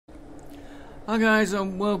Hi guys,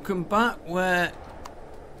 and welcome back, where,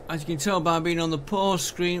 as you can tell by being on the pause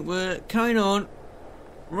screen, we're carrying on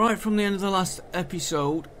right from the end of the last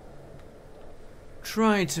episode,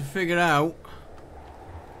 trying to figure out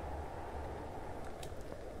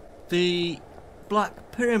the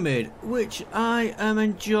Black Pyramid, which I am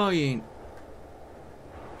enjoying.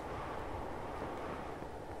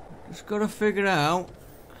 Just got to figure out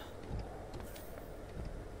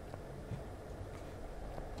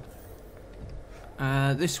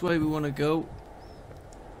this way we want to go.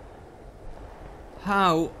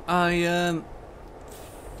 How I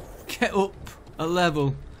get up a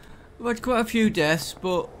level. I've had quite a few deaths,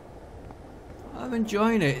 but I'm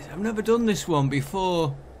enjoying it. I've never done this one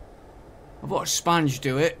before. I've watched Sponge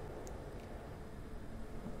do it,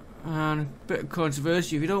 and a bit of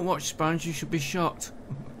controversy. If you don't watch Sponge, you should be shocked.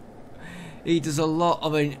 He does a lot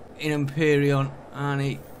of it in Empyrion,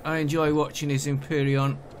 and I enjoy watching his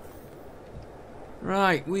Empyrion.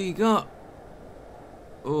 Right, we got...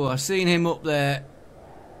 Oh, I've seen him up there.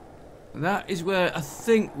 That is where I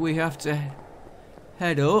think we have to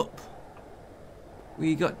head up.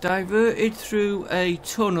 We got diverted through a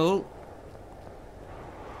tunnel,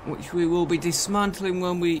 which we will be dismantling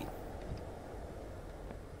when we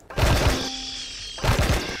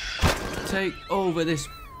take over this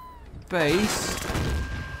base.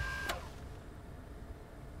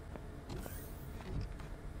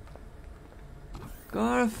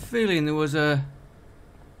 Got a feeling there was a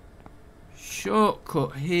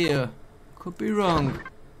shortcut here. Could be wrong.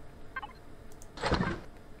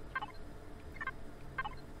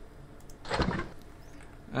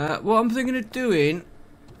 What I'm thinking of doing,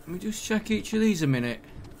 let me just check each of these a minute.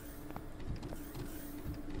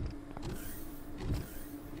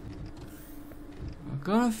 I've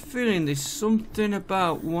got a feeling there's something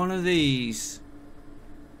about one of these.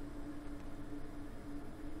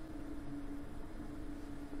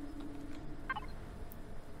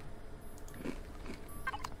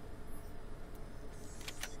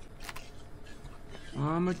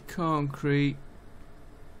 Armored concrete.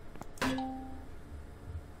 I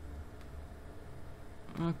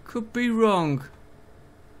could be wrong.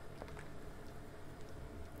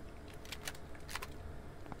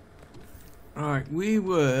 Right, we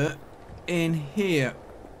were in here.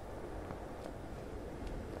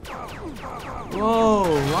 Whoa,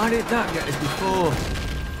 why did that get us before?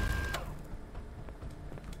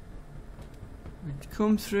 We've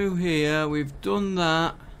come through here, we've done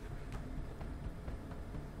that.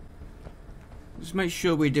 Just make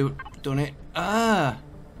sure we done it. Ah!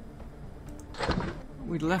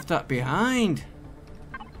 We'd left that behind.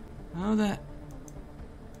 How'd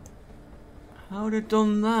I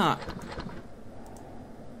done that?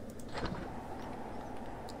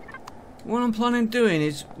 What I'm planning doing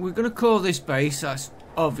is we're gonna call this base, that's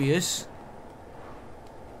obvious.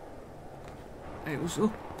 It was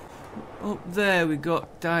up there we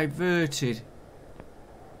got diverted.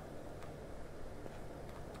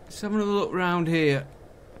 Let's have another look round here.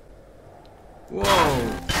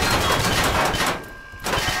 Whoa!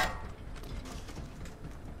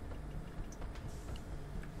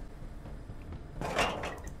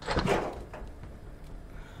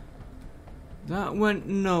 That went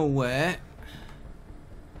nowhere.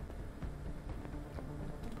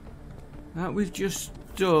 That we've just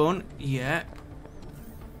done, yeah.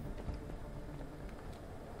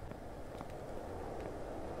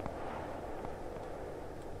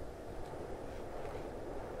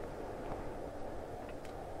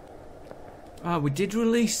 Ah, we did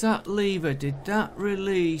release that lever. Did that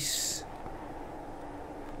release?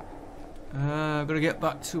 I've got to get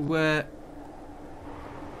back to where...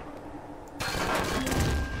 Did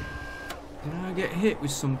I get hit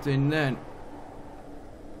with something then?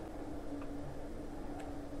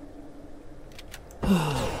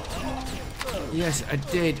 Yes, I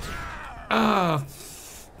did. Ah.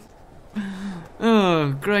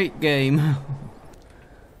 Oh, great game.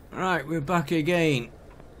 Right, we're back again.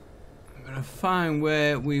 I'm gonna find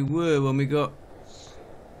where we were when we got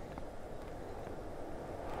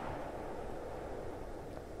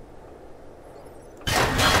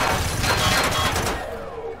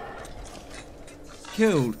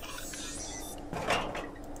killed.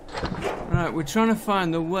 Right, we're trying to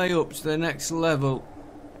find the way up to the next level.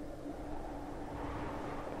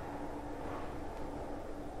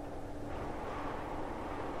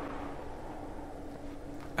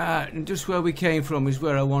 And just where we came from is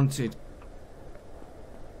where I wanted.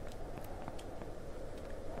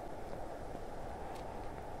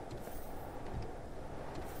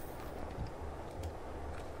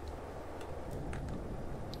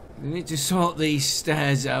 We need to sort these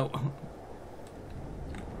stairs out.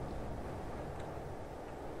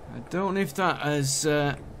 I don't know if that has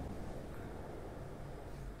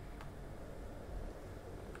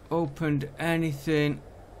opened anything.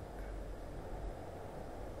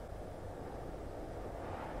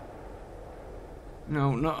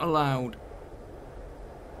 No, not allowed.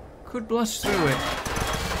 Could blast through it.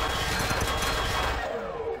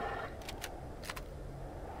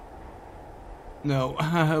 No,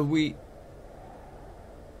 we...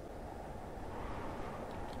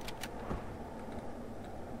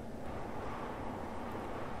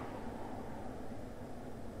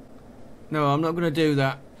 No, I'm not going to do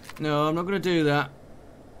that. No, I'm not going to do that.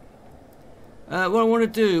 What I want to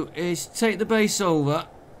do is take the base over,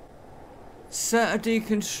 set a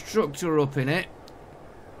deconstructor up in it.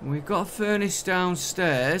 We've got a furnace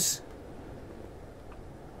downstairs.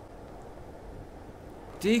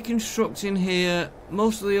 Deconstructing here.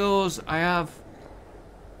 Most of the ores I have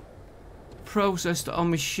processed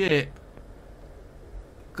on my ship.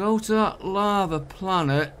 Go to that lava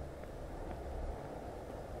planet.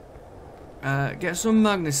 Get some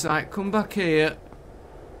magnesite, come back here,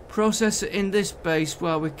 process it in this base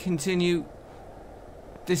while we continue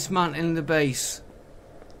dismantling the base.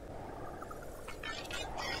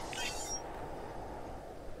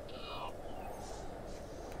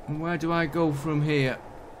 And where do I go from here?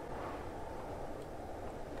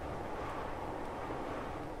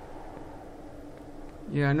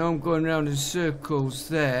 Yeah, I know I'm going around in circles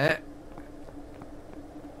there.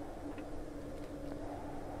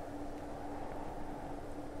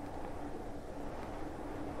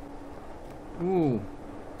 Ooh.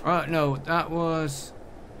 Right, no, that was...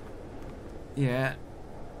 Yeah.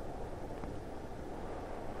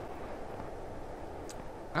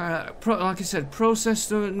 Like I said, process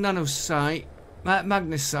the nanosite,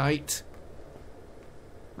 magnesite.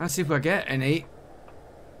 Let's see if I get any.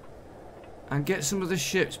 And get some of the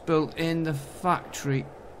ships built in the factory.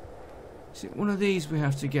 Is it one of these we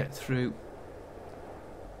have to get through?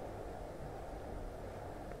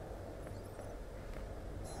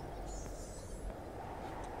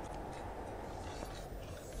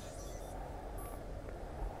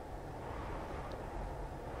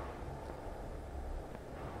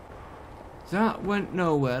 That went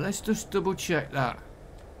nowhere. Let's just double check that.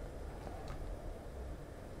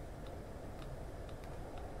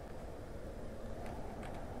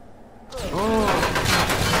 Oh!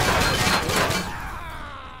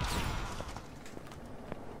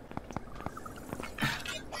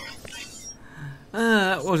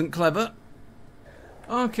 That wasn't clever.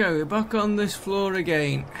 Okay, we're back on this floor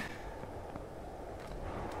again.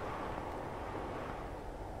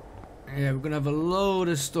 Yeah, we're going to have a load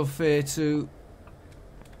of stuff here to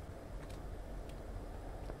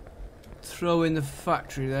throw in the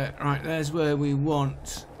factory there. Right, there's where we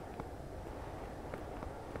want.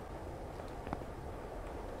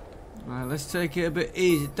 Right, let's take it a bit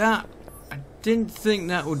easy. That, I didn't think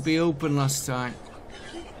that would be open last time.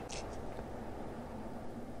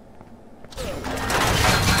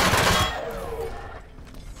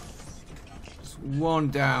 Just one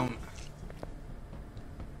down.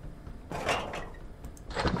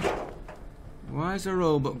 Why has a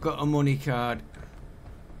robot got a money card?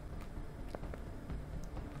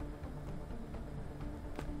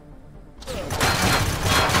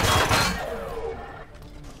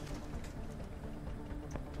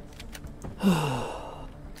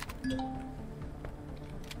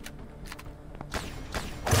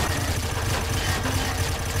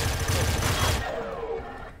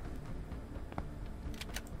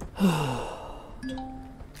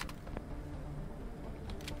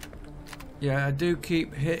 Yeah, I do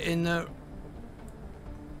keep hitting the...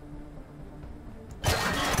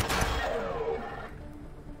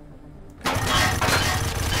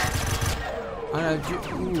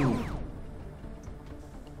 Ooh.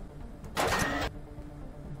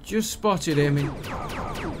 Just spotted him in...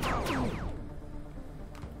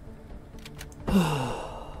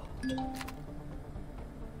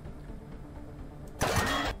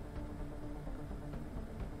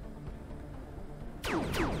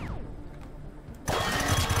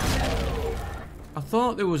 I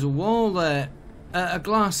thought there was a wall there, a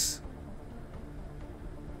glass.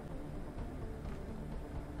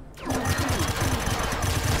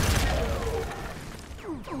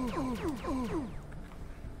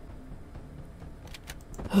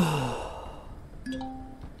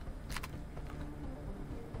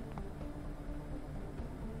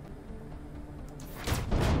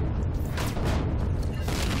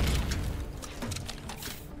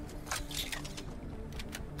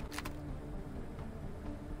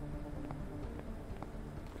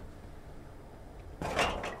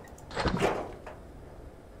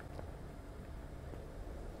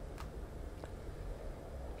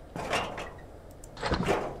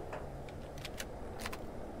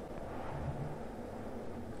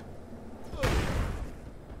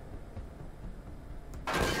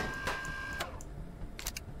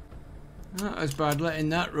 Not as bad letting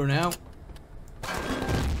that run out.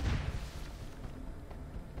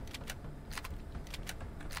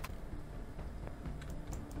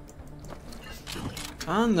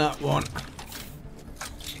 And that one.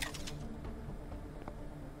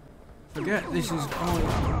 Forget this is only...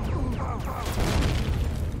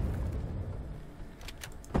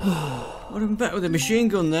 Would have been better with a machine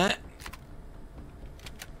gun there.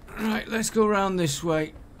 Right, let's go around this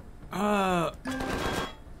way.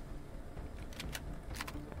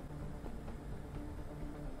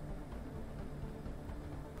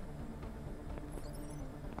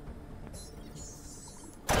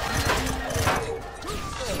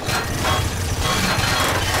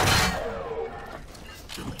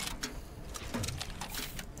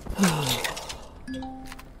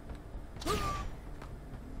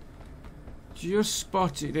 Just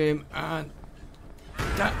spotted him, and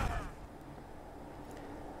that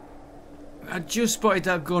I just spotted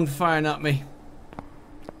that gun firing at me.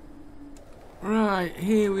 Right,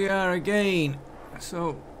 here we are again.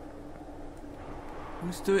 So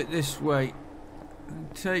let's do it this way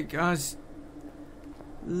and take us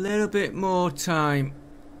a little bit more time.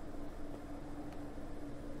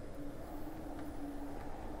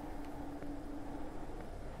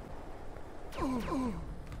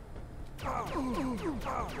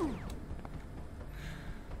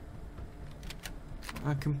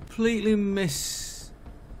 I completely missed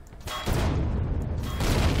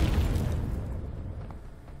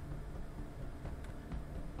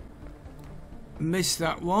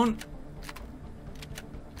that one.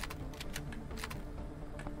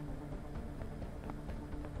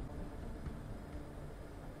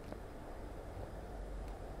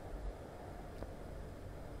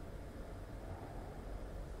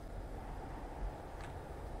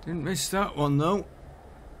 Didn't miss that one though.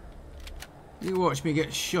 You watch me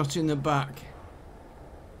get shot in the back.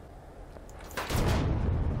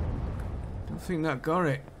 Don't think that got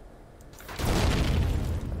it.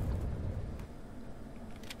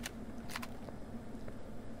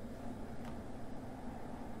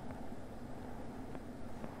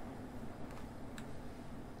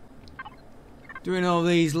 Doing all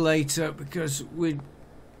these later because we'd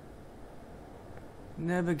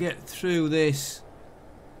never get through this.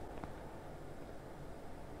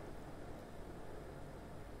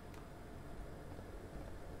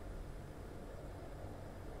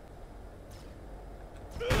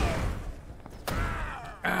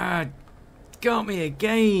 Got me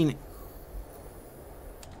again.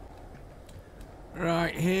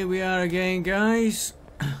 Right, here we are again, guys.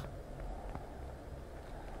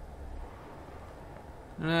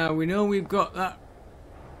 Now we know we've got that.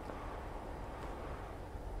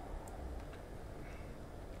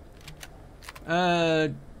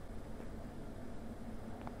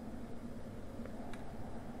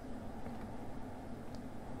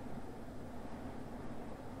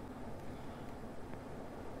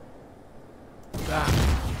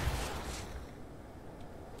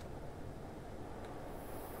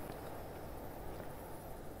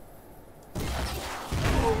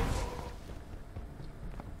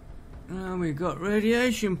 And we got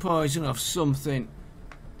radiation poison off something.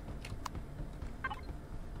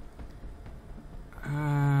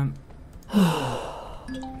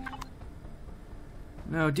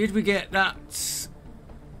 Now, did we get that?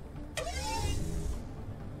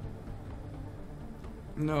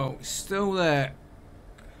 No, it's still there.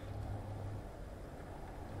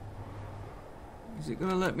 Is it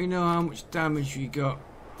going to let me know how much damage we got?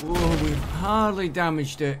 Whoa, we've hardly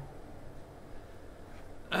damaged it.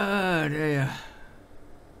 Oh dear.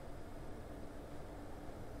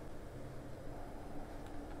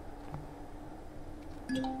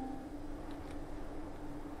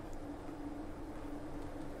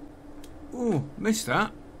 Oh, missed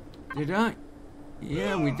that. Did I?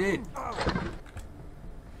 Yeah, we did.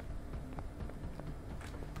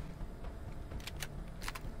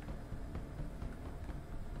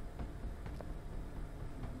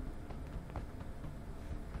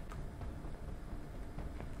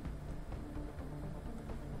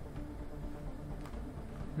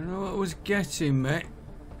 You know what was getting me?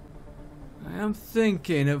 I am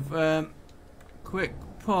thinking of quick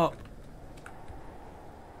pop.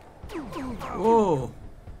 Whoa.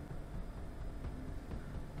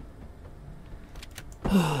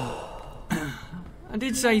 I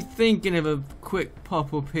did say thinking of a quick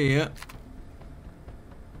pop up here.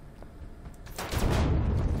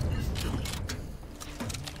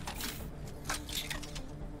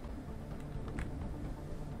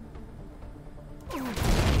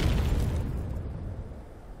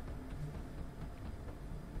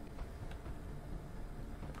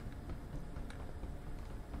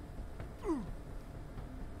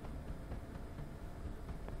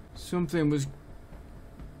 Something was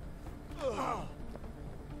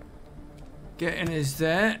getting us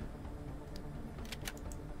there.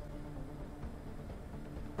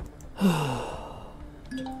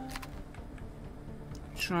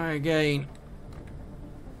 Try again.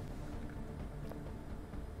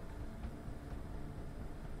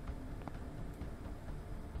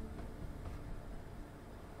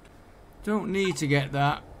 Don't need to get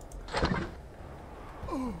that.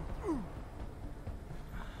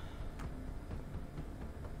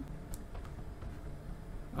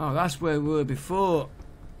 Oh, that's where we were before.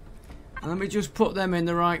 Let me just put them in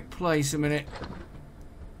the right place a minute.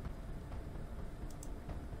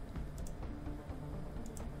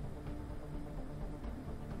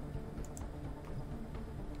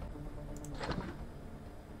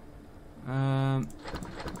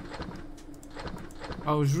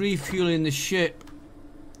 I was refueling the ship.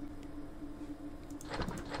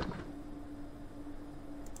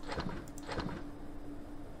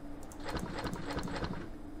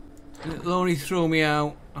 It'll only throw me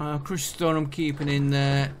out. Crushed stone I'm keeping in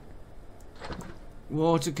there.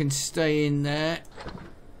 Water can stay in there.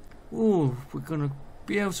 Ooh, we're gonna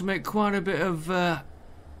be able to make quite a bit of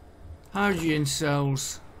hydrogen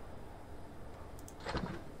cells.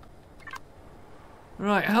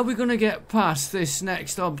 Right, how are we gonna get past this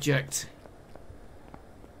next object?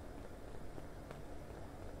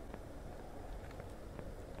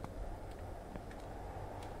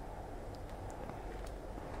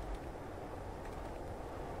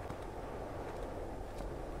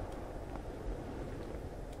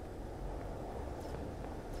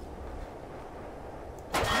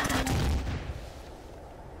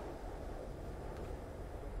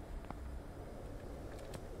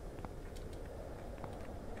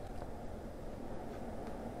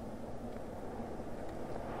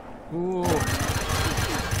 Ooh.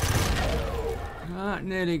 That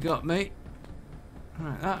nearly got me.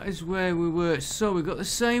 Right, that is where we were. So we've got the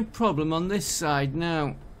same problem on this side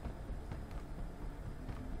now.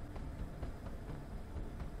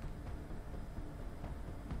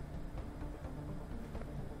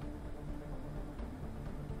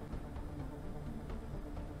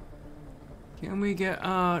 Can we get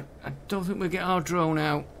our... I don't think we'll get our drone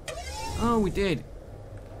out. Oh, we did.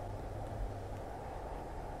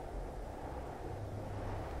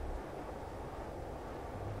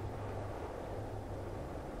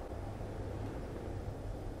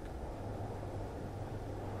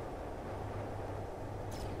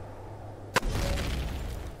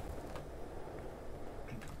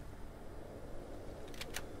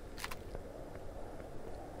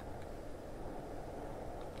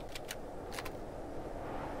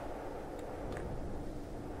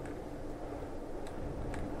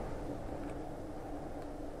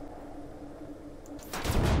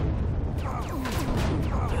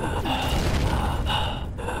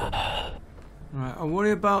 Right, I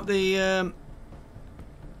worry about the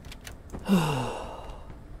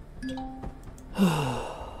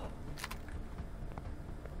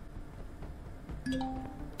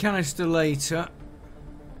canister later.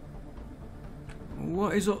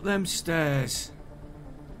 What is up them stairs?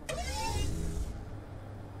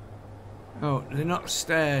 Oh, they're not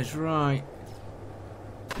stairs, right.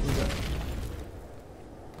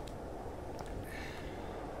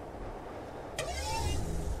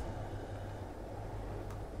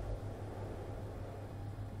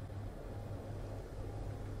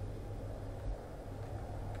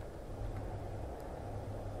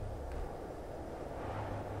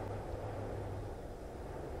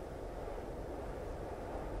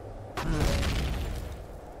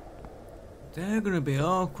 They're going to be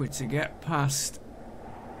awkward to get past.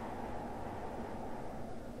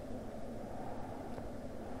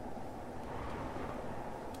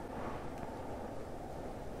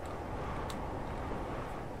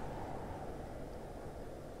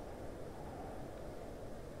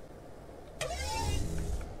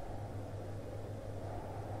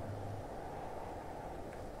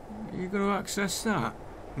 Are you going to access that?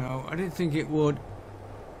 No, I didn't think it would.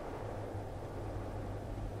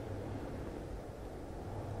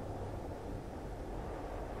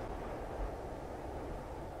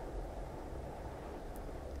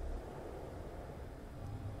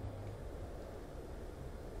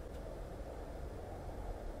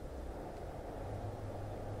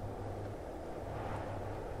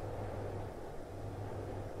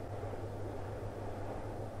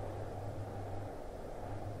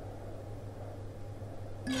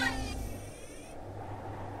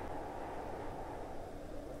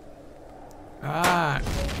 Ah,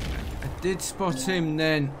 I did spot him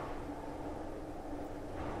then.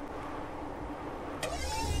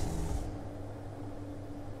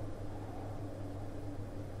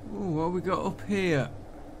 what have we got up here?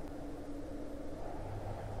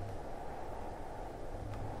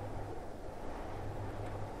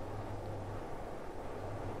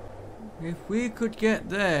 If we could get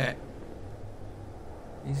there.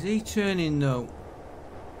 Is he turning though?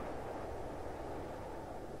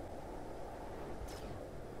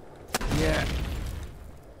 Yeah.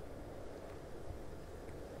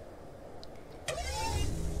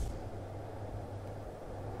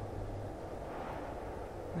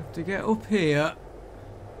 Have to get up here.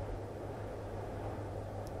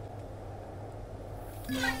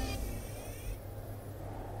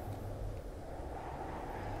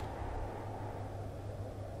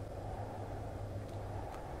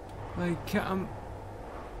 Like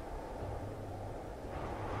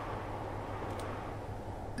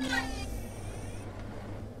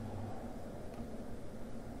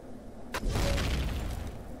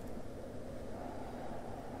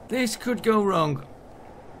this could go wrong.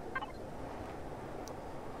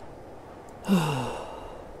 I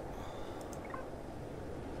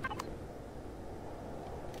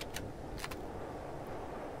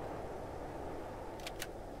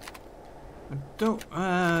don't.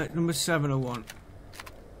 Number 701.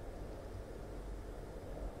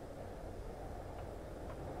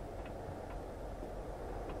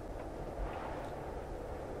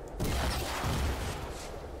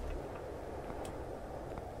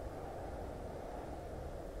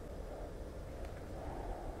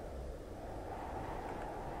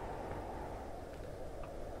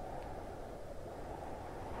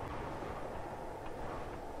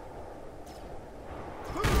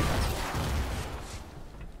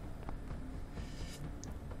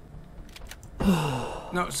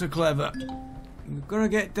 Not so clever. We've got to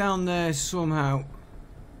get down there somehow.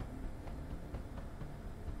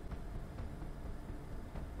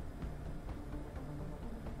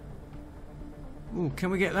 Ooh,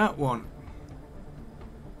 can we get that one?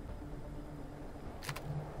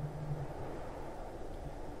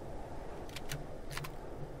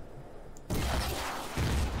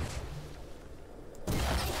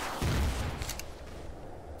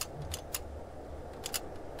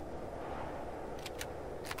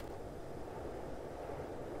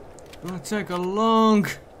 It'll take a long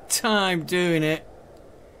time doing it.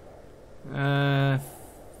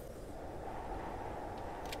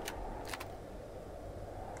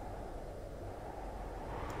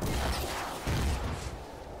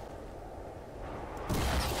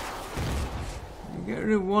 Get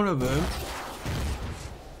rid of one of them.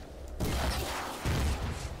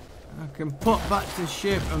 I can pop back to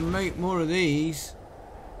ship and make more of these.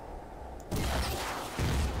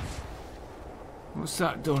 What's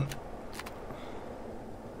that done?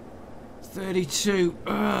 32.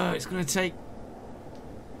 It's going to take...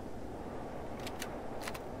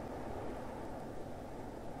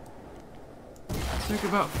 Take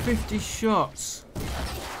about 50 shots.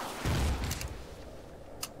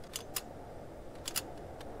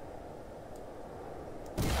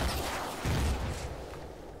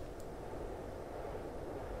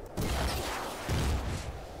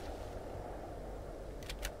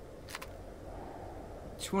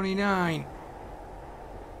 $29.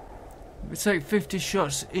 We take 50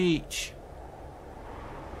 shots each.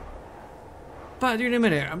 Back to you in a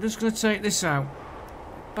minute. I'm just going to take this out.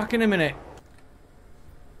 Back in a minute.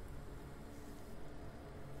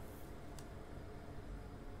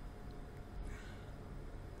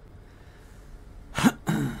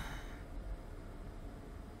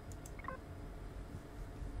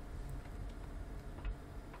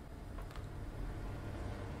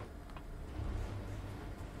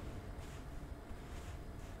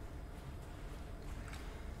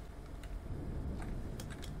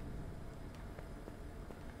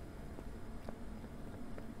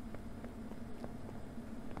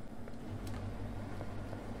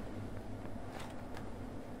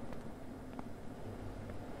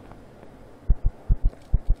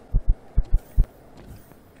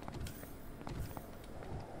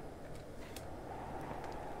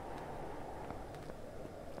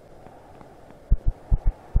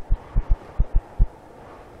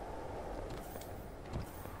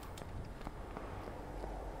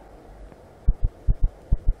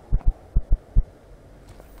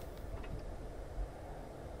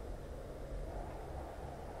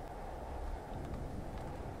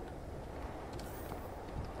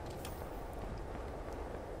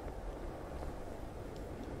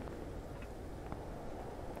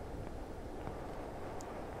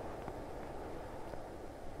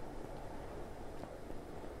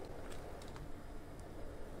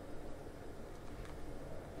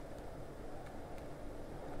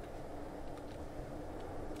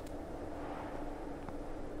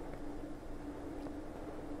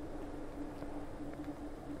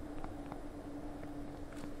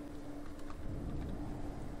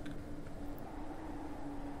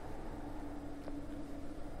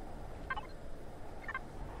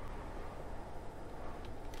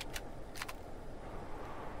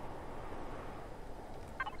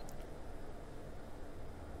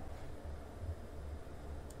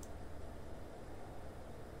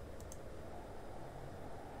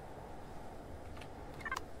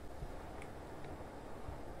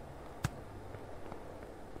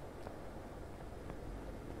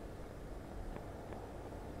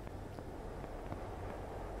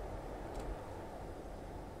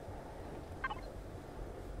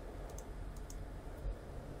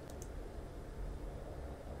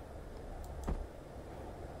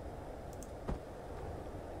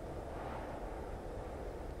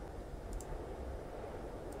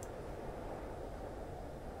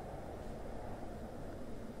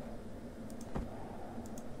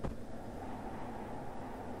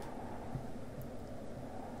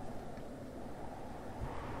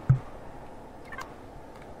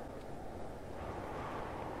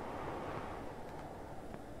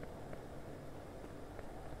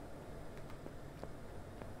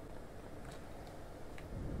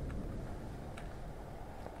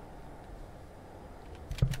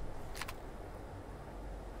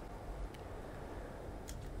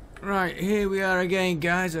 Right, here we are again,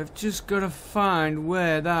 guys. I've just got to find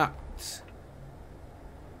where that...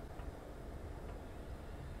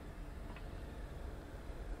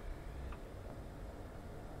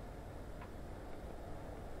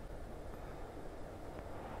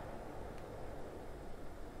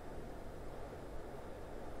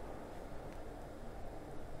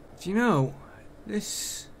 Do you know,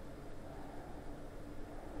 this...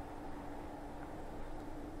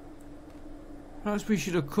 Perhaps we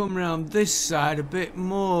should have come round this side a bit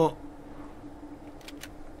more.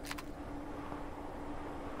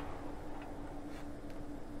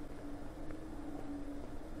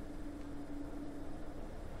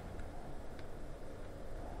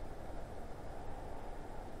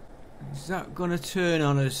 Is that gonna turn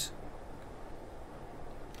on us?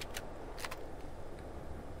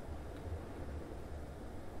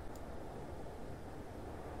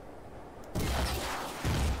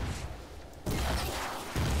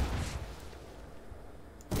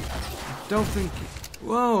 Don't think...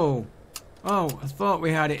 Whoa! Oh, I thought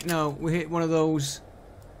we had it. No, we hit one of those.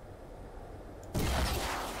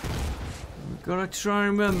 We've got to try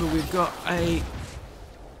and remember we've got a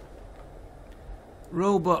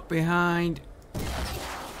robot behind.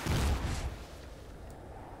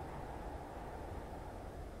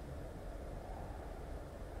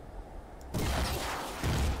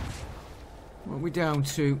 What are we down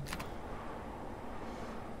to?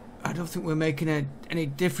 I don't think we're making any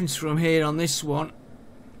difference from here on this one.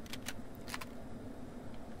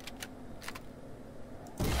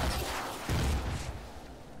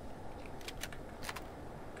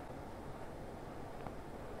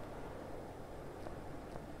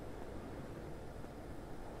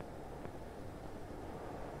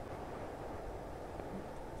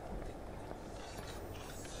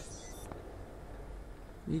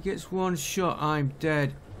 He gets one shot, I'm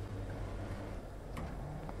dead.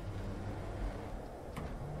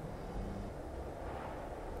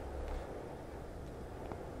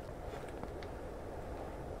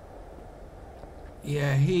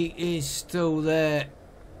 Yeah, he is still there.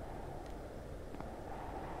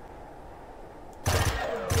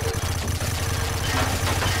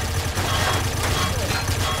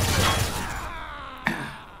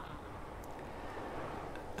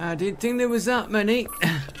 I didn't think there was that many.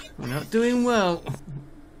 We're not doing well.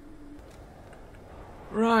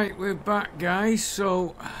 Right, we're back, guys,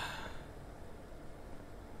 so...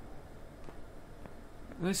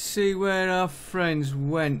 Let's see where our friends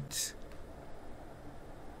went.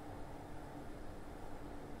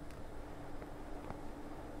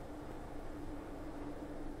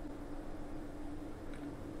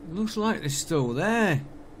 Looks like they're still there.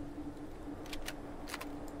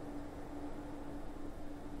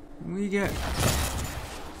 We get...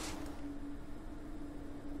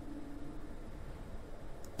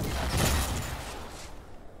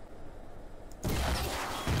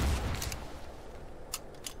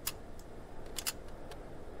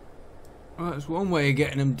 Well, that's one way of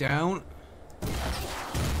getting them down.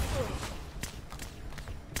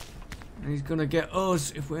 And he's gonna get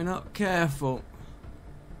us if we're not careful.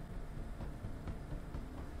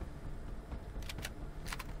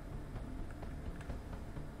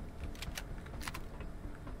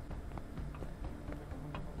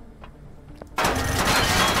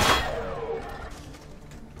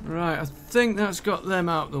 Right, I think that's got them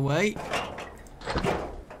out of the way.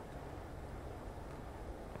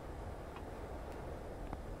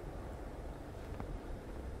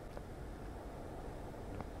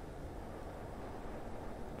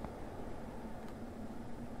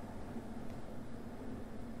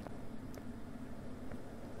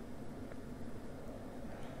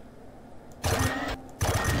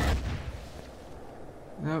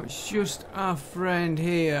 Now it's just our friend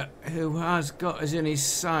here who has got us in his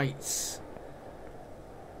sights.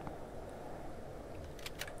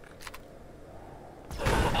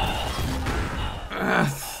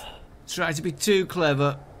 Try to be too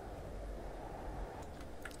clever.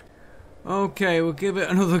 Okay, we'll give it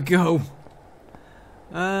another go.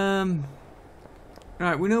 Right,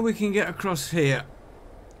 we know we can get across here.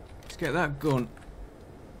 Let's get that gun.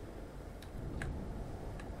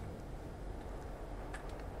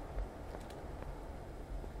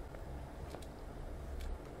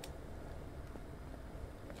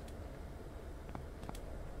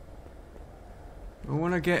 I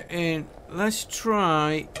want to get in. Let's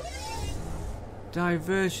try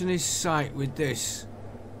diversion his sight with this.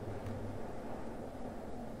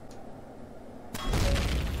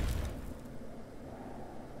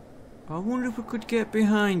 I wonder if we could get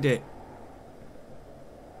behind it.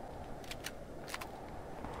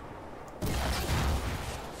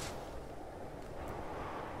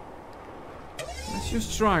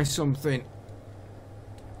 just try something.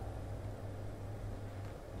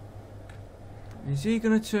 Is he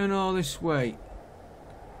going to turn all this way?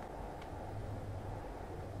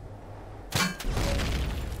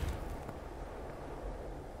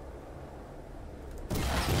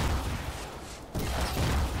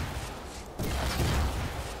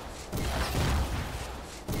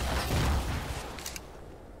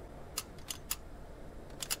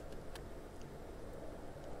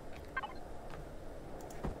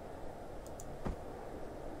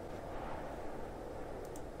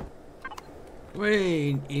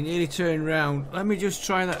 Wait, he nearly turned round. Let me just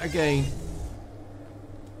try that again.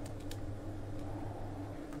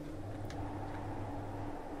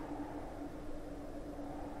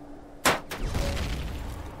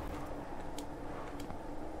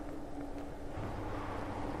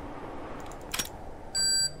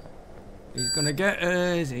 He's gonna get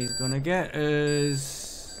us, he's gonna get us.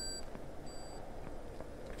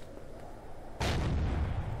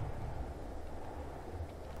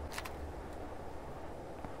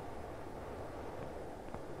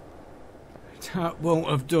 That won't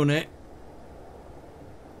have done it.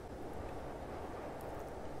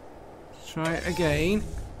 Let's try it again.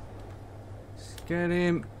 Let's get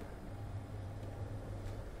him.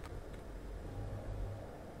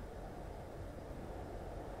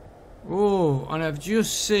 Oh, and I've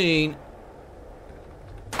just seen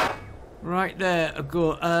right there a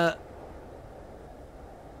go.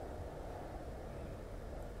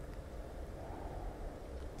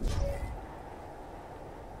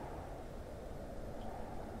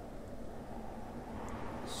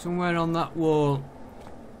 Somewhere on that wall.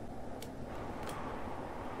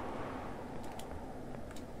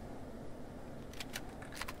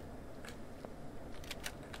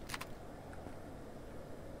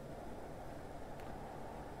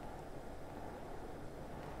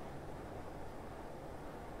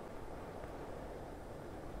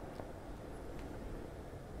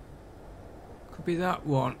 Could be that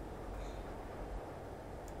one.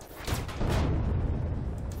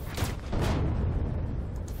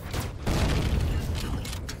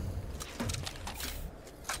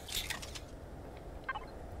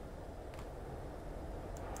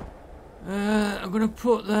 I'm gonna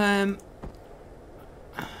put them.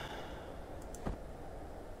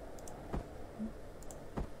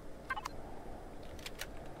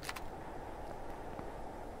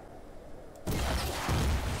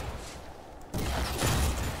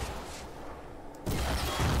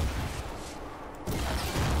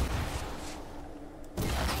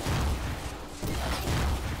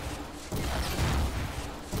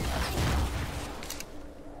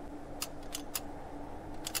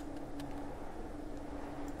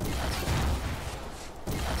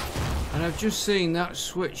 And I've just seen that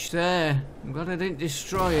switch there. I'm glad I didn't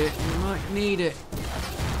destroy it. We might need it.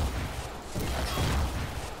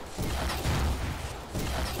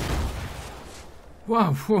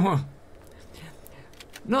 Wow.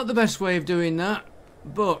 Not the best way of doing that.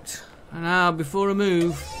 But, and now before I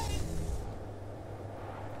move.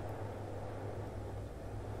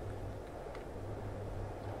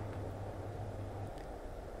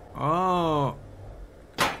 Oh.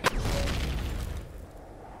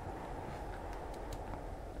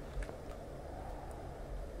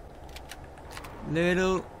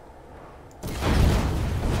 Little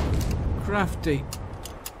crafty.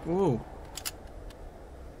 Whoa.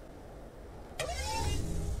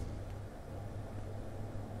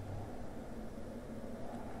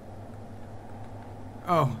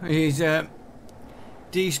 Oh, he's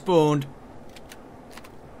despawned.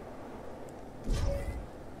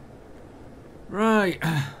 Right.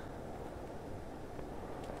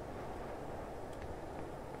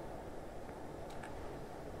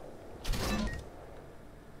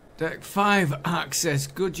 Deck 5 access.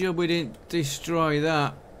 Good job we didn't destroy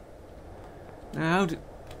that. Now,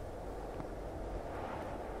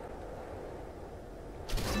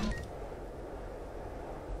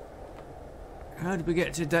 how did we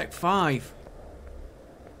get to deck 5?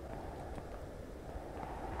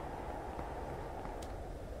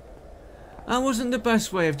 That wasn't the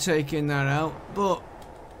best way of taking that out, but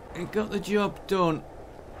it got the job done.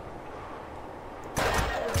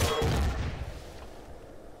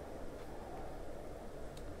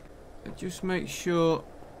 Just make sure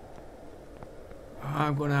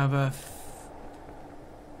I'm gonna have a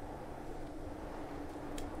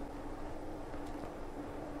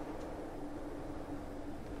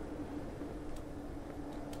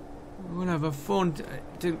I'm gonna have a fun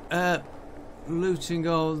looting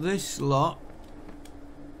all this lot.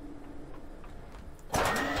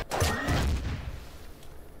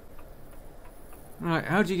 Right,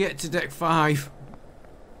 how do you get to deck 5?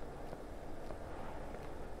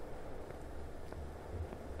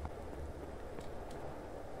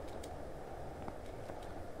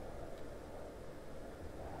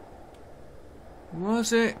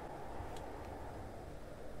 Was it?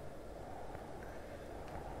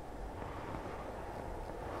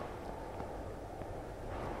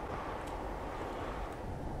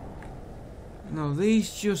 No,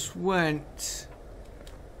 these just went.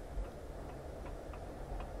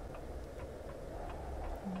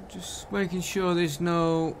 Just making sure there's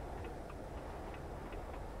no.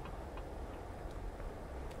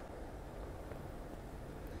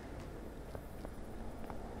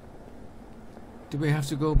 Do we have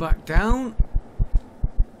to go back down?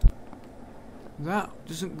 That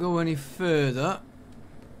doesn't go any further.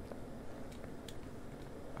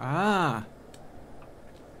 Ah.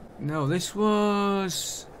 No, this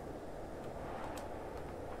was...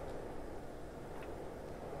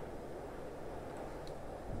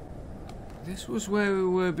 This was where we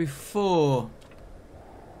were before.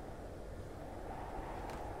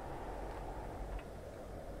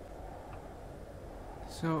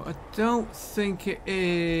 So I don't think it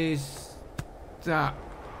is that.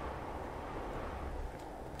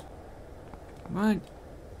 Mind.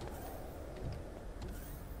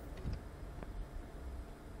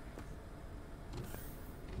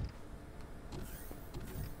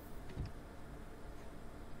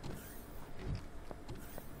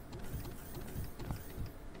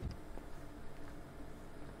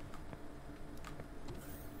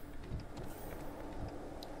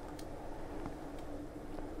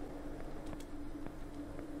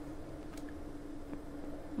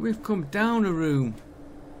 We've come down a room.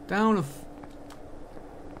 Down a...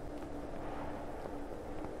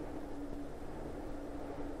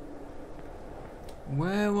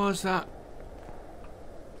 Where was that?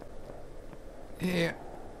 Here.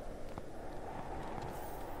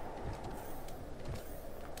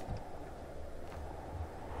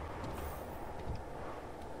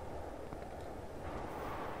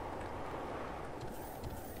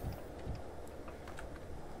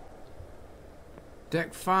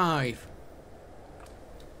 Deck 5.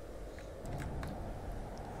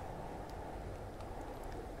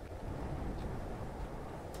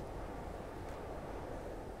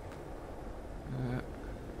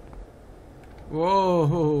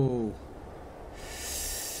 Whoa.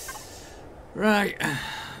 Right.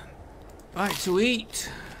 Back to eat.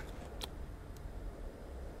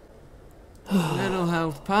 Little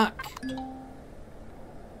health pack.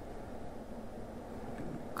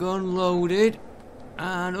 Gun loaded.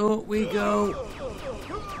 And up we go.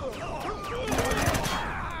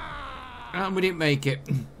 And we didn't make it.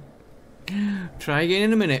 Try again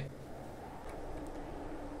in a minute.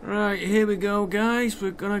 Right, here we go, guys. We're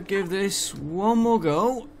gonna give this one more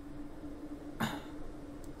go.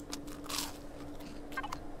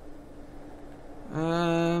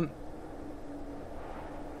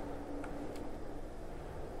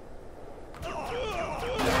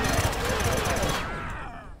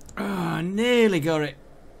 Nearly got it.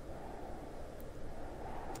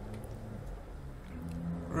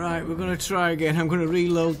 Right, we're gonna try again. I'm gonna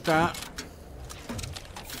reload that.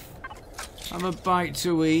 Have a bite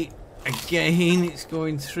to eat. Again, it's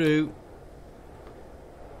going through.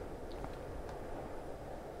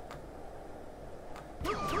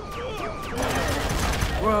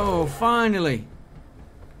 Whoa, finally.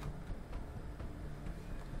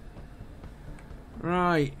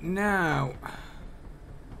 Right, now.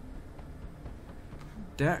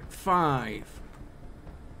 Deck 5.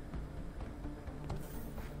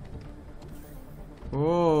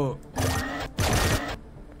 Oh.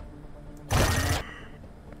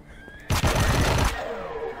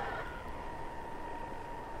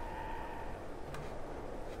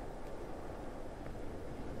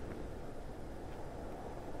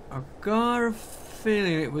 I've got a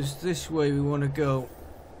feeling it was this way we want to go.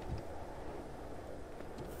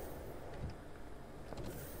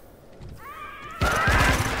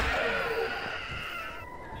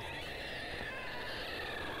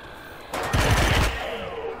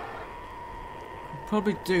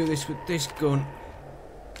 Probably do this with this gun.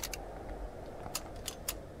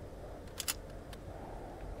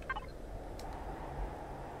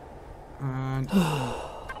 And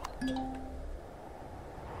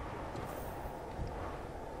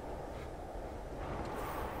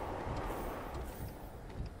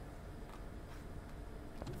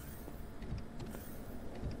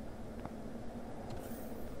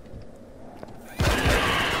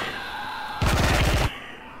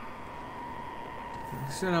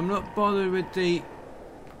said, I'm not bothered with the...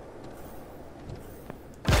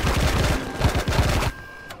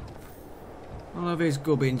 I'll have his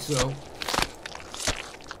gubbins though.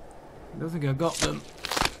 I don't think I got them.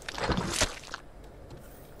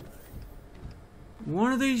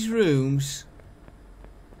 One of these rooms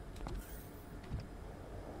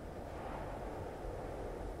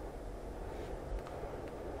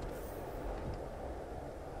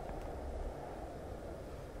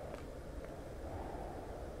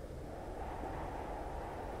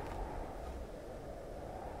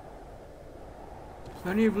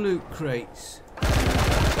Plenty of loot crates.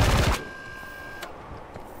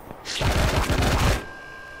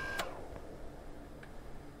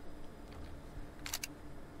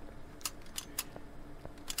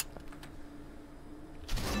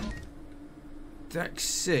 Deck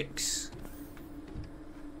 6.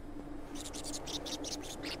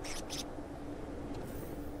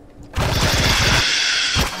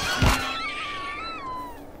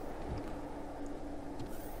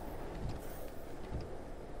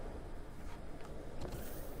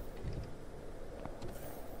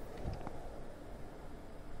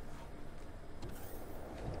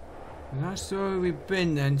 And that's where we've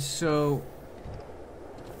been then, so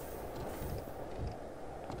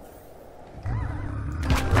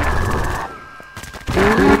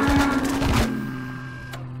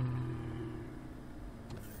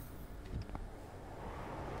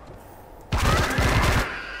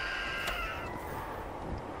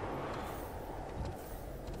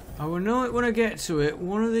I will know it when I get to it.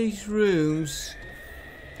 One of these rooms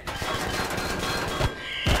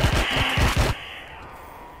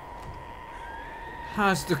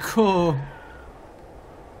has the core.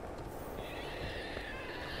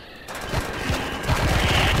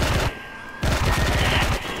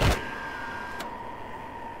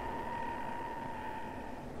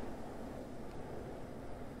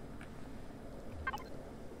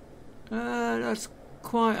 That's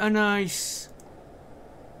quite a nice.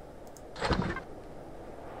 I've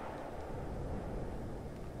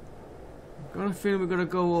got a feeling we're going to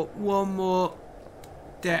go up one more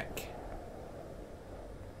deck.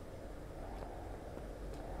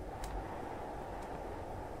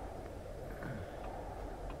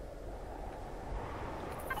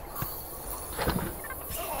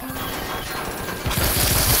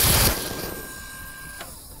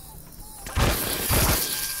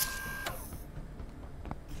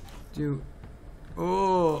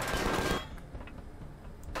 Oh.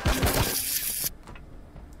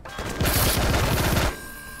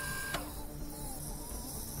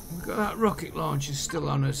 We've got that rocket launcher still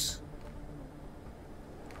on us.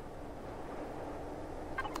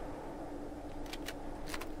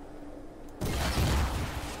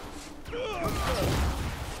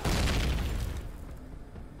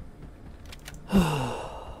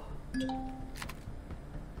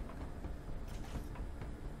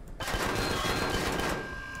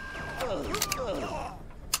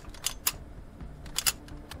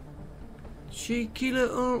 Cheeky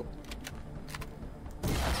little.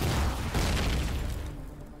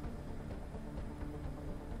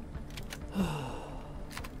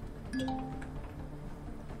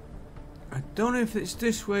 I don't know if it's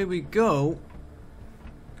this way we go.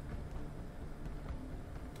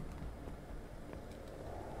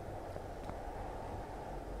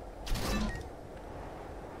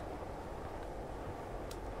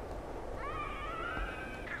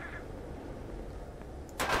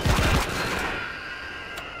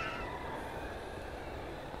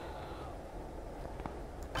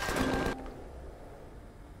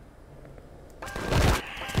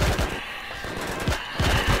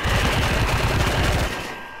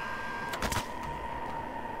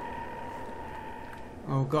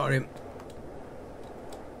 Oh, got him.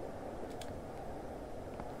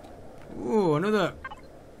 Oh, another.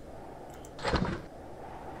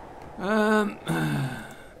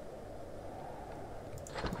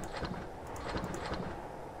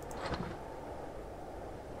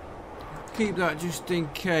 Keep that just in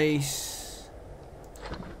case.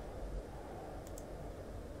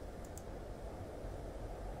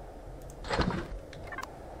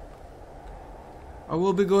 I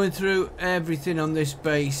will be going through everything on this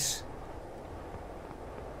base.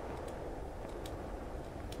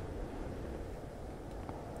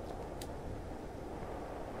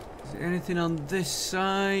 Is there anything on this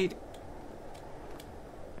side?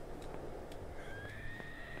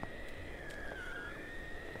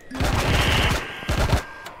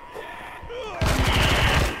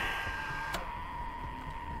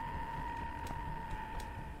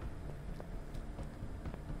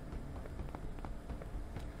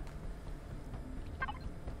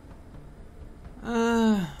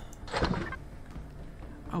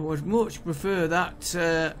 I would much prefer that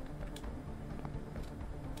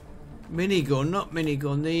minigun, not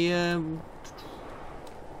minigun, the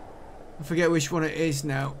I forget which one it is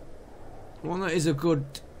now. One that is a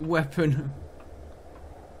good weapon.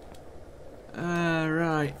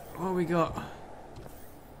 Right, what we got?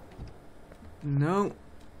 No.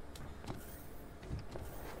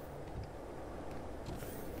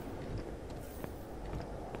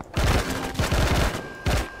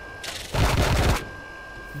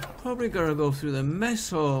 Probably gotta go through the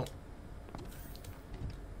mess hall.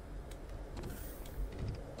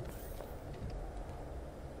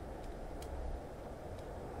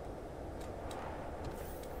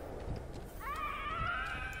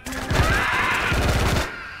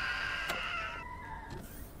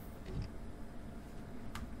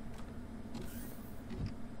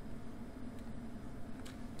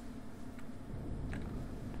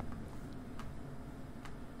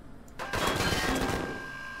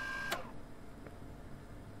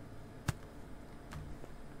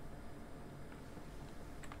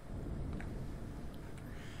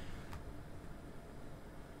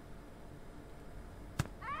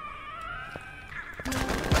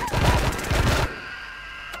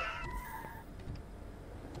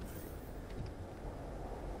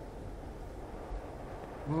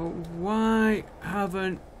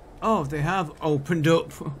 haven't... Oh, they have opened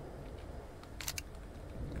up.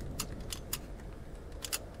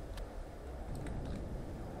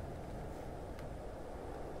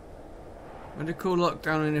 Medical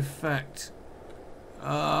lockdown in effect.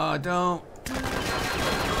 Don't.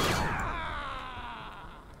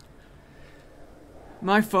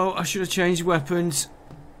 My fault, I should have changed weapons.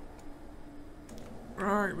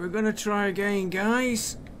 Right, we're gonna try again,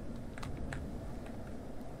 guys.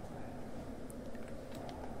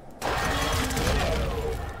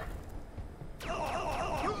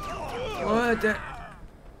 What the...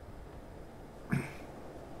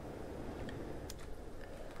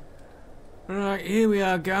 Right, here we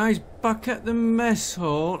are, guys, back at the mess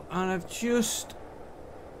hall, and I've just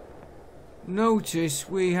noticed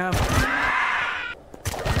we have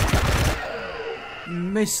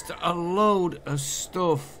missed a load of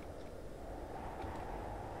stuff.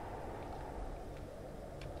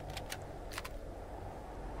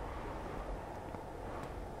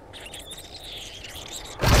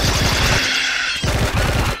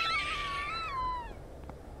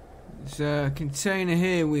 There's a container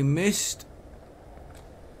here we missed.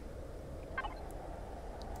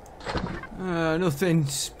 Nothing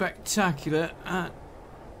spectacular.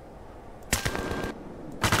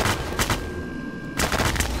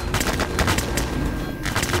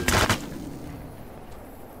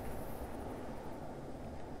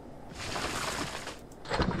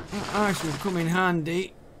 Ice will come in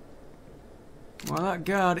handy. While that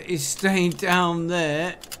guard is staying down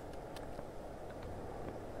there.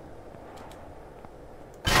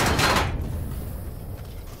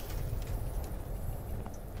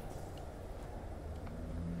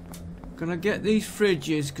 Gonna get these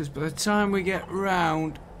fridges, because by the time we get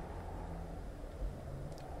round,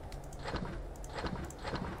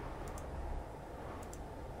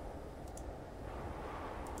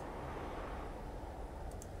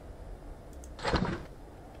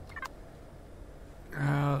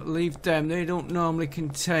 leave them. They don't normally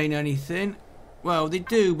contain anything. Well, they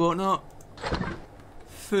do, but not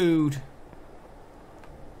food.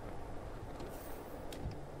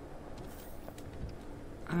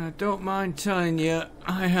 And I don't mind telling you,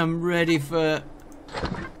 I am ready for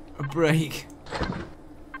a break.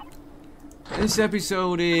 This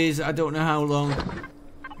episode is, I don't know how long,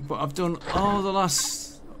 but I've done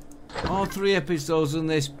all 3 episodes on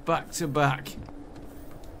this back to back.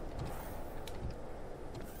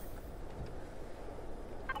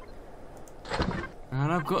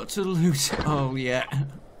 And I've got to loot it. Oh yeah.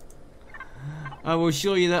 I will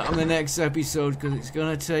show you that on the next episode, because it's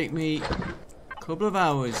going to take me couple of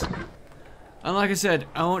hours. And like I said,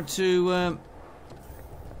 I want to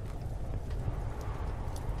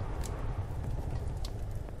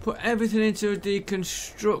put everything into a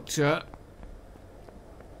deconstructor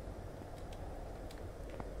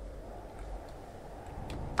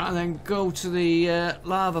and then go to the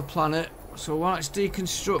lava planet, so while it's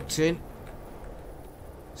deconstructing,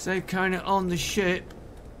 save kind of on the ship,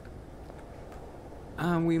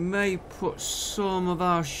 and we may put some of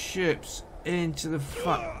our ships into the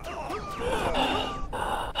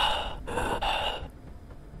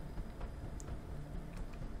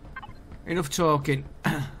Enough talking.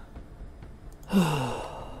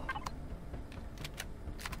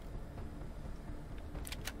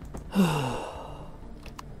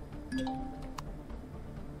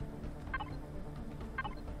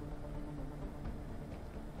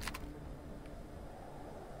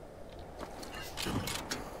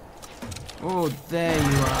 Oh, there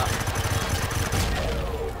you are.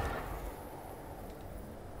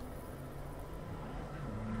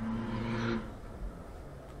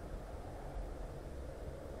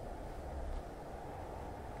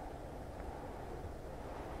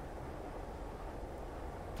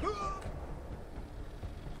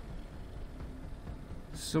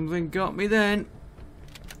 Something got me then.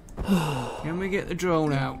 Can we get the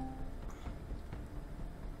drone out?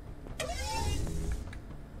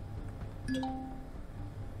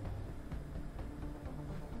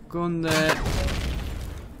 Gun there.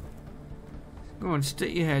 Go on,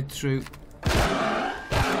 stick your head through.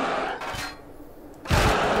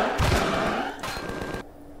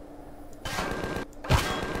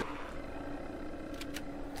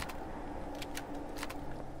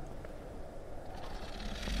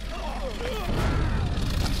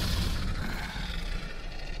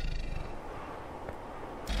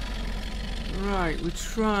 Right, we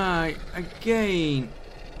try again.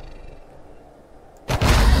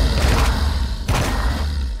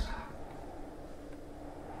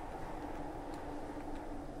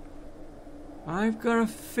 I've got a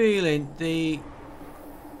feeling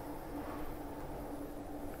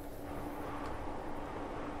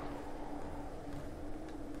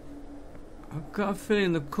Got a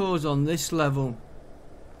feeling the core's on this level.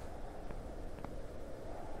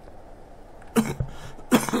 Let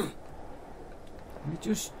me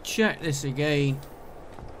just check this again.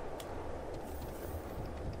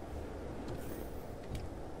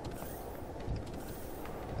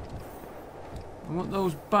 I want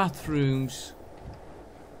those bathrooms.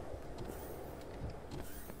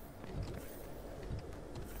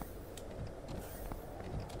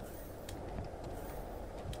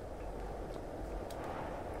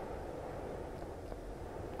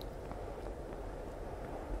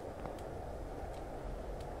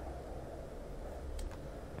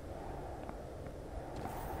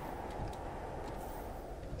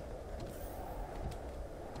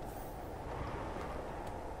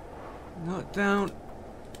 Not down.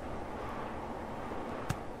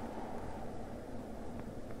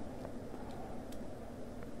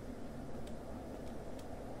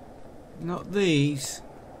 Not these.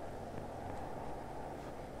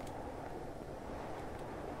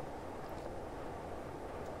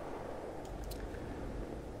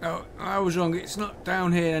 Oh, I was wrong. It's not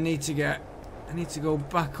down here. I need to go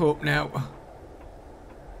back up now.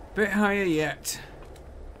 Bit higher yet.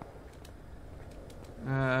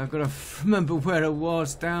 I've got to remember where I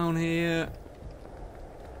was down here.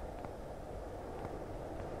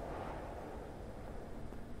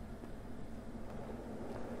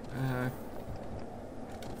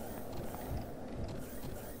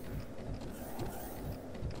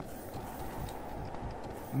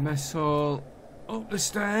 Mess hall. Up the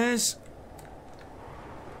stairs.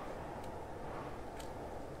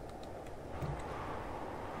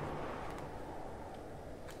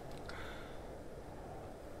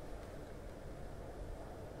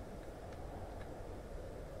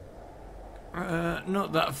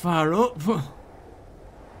 Not that far up. I'm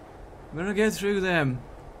gonna get through them.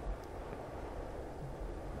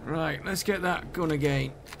 Right, let's get that gun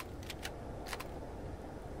again.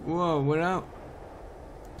 Whoa, we're out.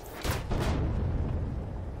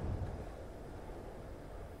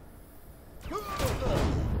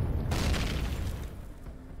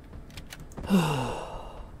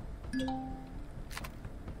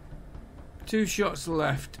 Two shots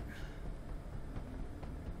left.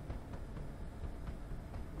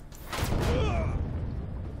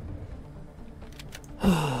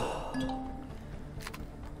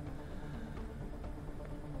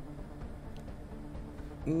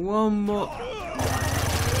 One more.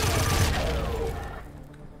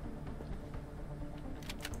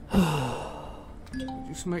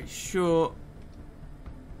 Just make sure.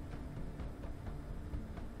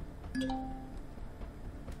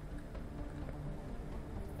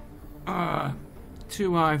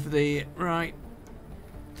 Too high for the right.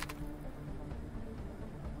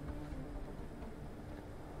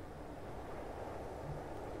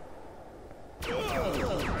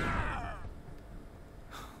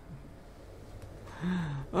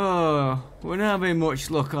 Oh, we're not having much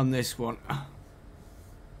luck on this one.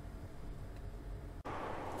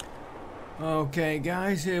 Okay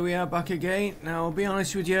guys, here we are back again. Now I'll be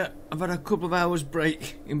honest with you, I've had a couple of hours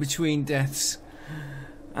break in between deaths.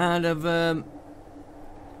 And I've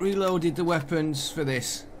reloaded the weapons for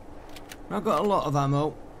this. I've got a lot of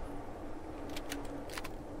ammo.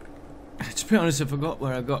 To be honest, I forgot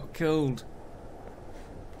where I got killed.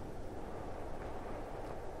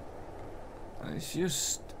 It's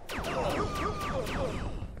just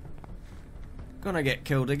gonna get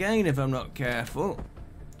killed again if I'm not careful.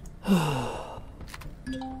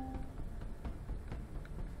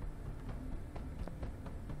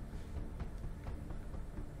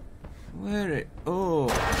 Where it? Oh,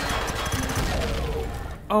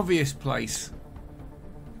 obvious place.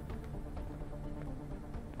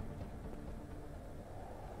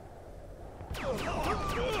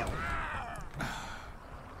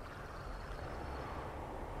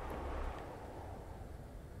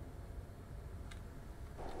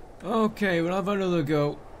 Okay, we'll have another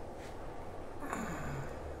go.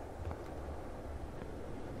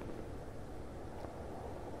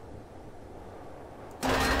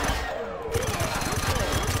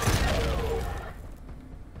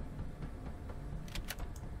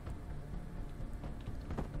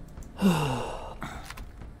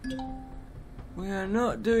 We are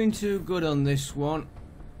not doing too good on this one.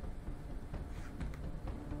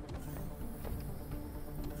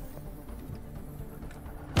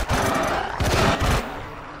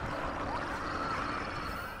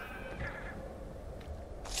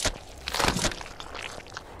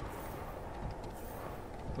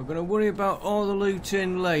 We're going to worry about all the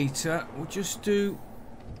looting later. We'll just do...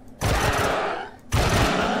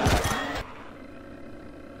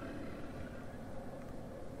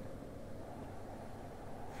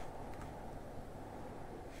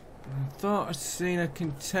 thought I'd seen a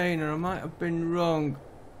container. I might have been wrong.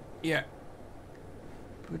 Yeah.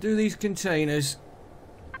 We'll do these containers.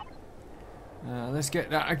 Let's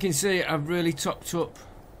get that. I can see I've really topped up.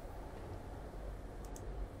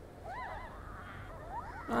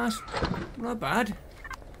 That's not bad.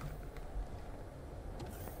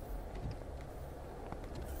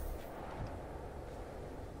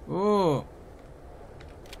 Oh.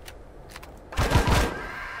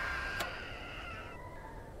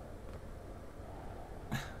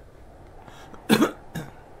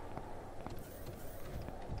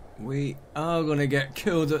 We are gonna get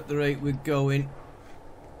killed at the rate we're going.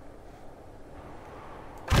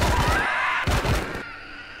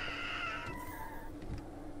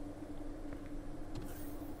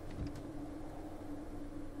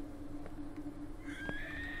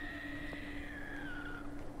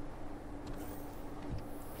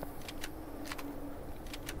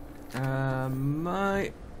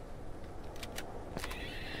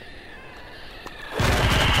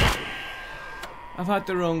 I've had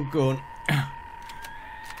the wrong gun.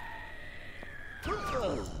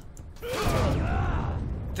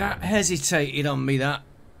 That hesitated on me, that.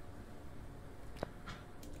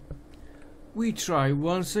 We try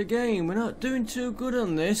once again. We're not doing too good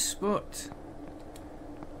on this, but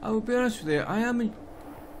I will be honest with you, I am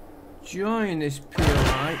enjoying this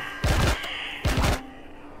POI.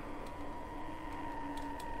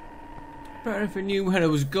 Better if I knew where I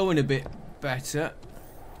was going a bit better.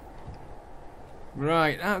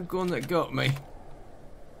 Right, that gun that got me.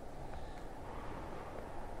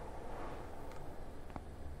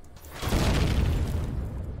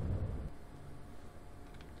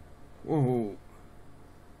 Whoa.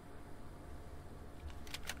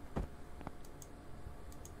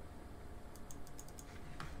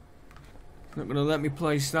 Not gonna let me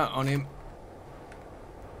place that on him.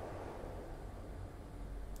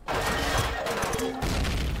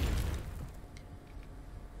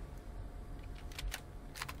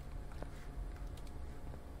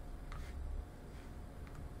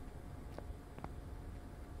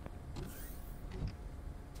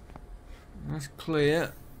 That's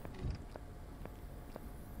clear.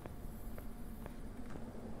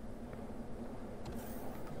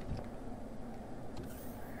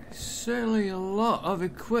 Certainly a lot of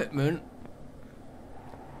equipment.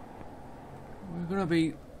 We're gonna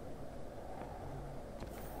be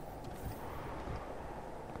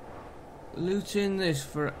looting this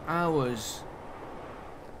for hours.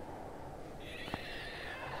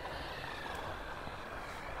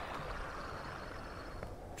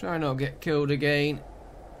 Try not to get killed again.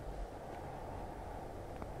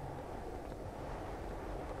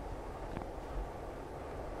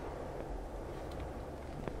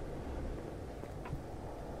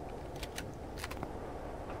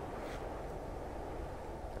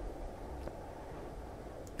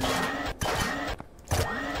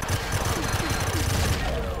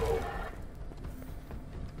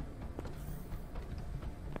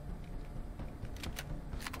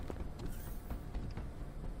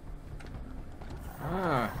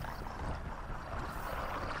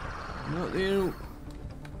 Not you.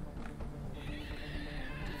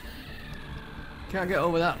 Can't get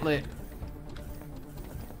over that lip.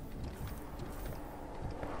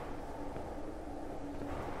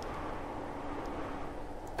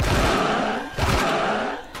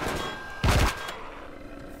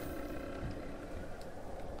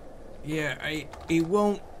 Yeah, he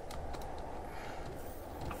won't.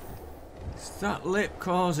 It's that lip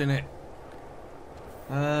causing it.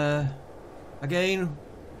 Again,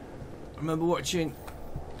 I remember watching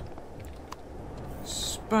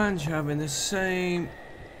Sponge having the same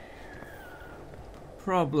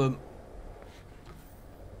problem.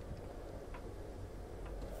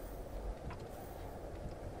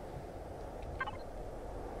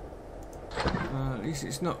 At least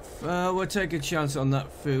it's not. We'll take a chance on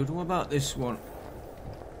that food. What about this one?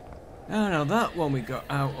 Oh no, that one we got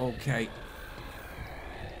out okay.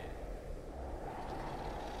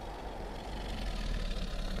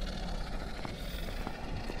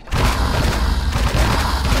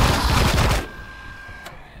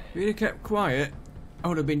 If he'd have kept quiet, I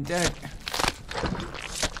would have been dead.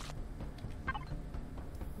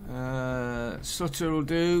 Sutter will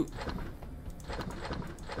do.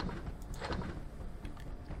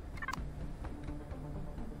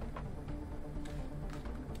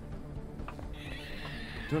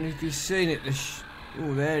 Don't know if you've seen it.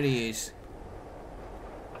 Oh, there he is.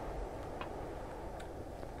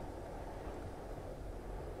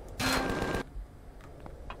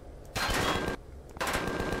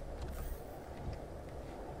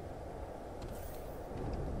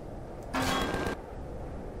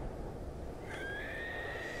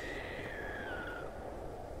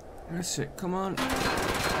 That's it, come on.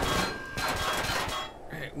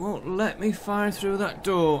 It won't let me fire through that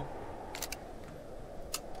door.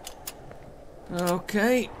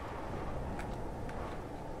 Okay.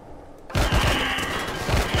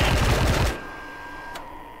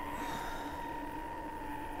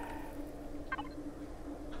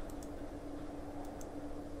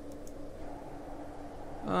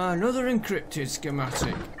 Another encrypted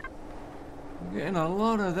schematic. I'm getting a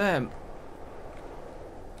lot of them.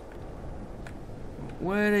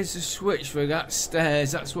 Where is the switch for that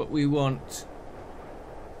stairs? That's what we want.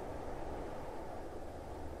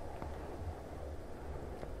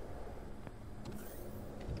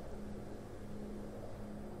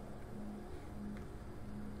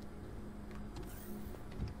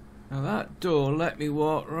 Now that door let me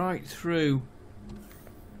walk right through.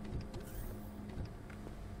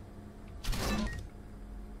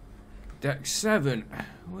 Deck 7.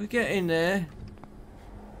 We're getting there.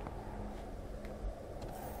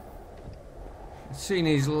 I've seen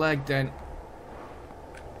his leg then.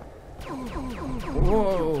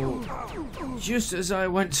 Whoa. Just as I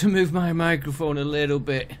went to move my microphone a little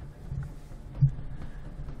bit.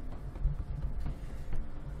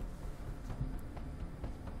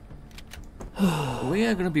 We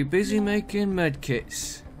are going to be busy making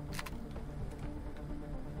medkits.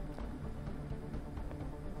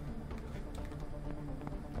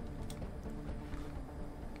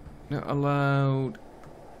 Not allowed.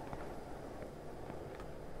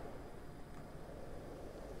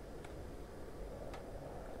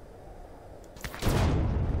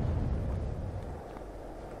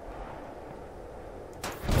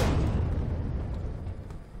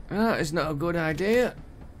 That is not a good idea.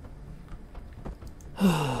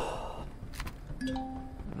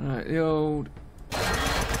 Right, the old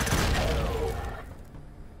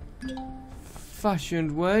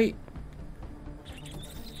fashioned way.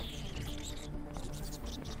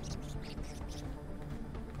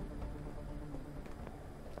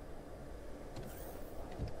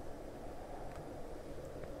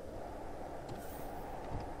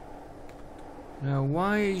 Now,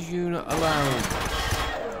 why is you not allowed?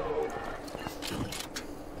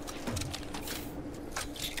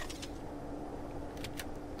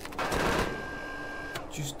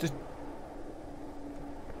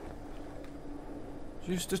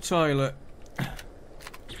 Just a toilet.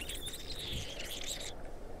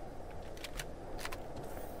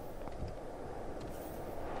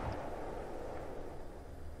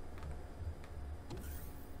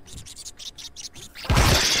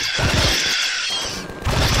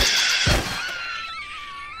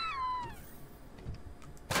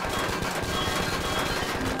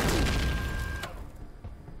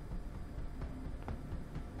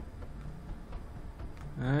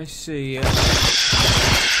 I see ya.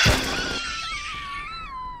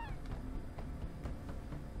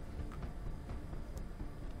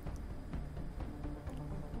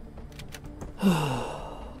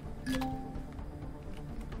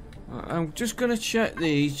 I'm just gonna check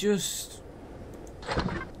these, just...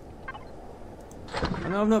 I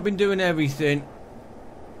know I've not been doing everything.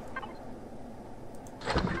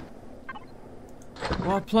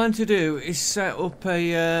 What I plan to do is set up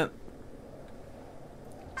a...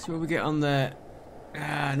 see what we get on there.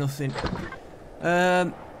 Nothing.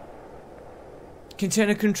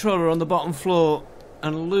 Container controller on the bottom floor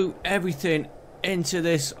and loot everything into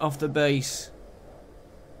this off the base.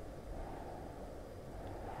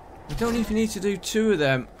 I don't even need to do 2 of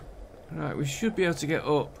them. Right, we should be able to get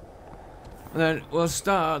up. And then we'll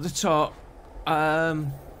start at the top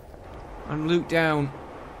and loot down.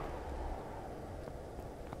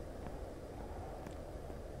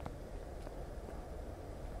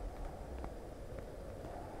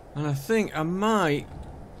 And I think I might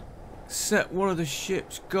set one of the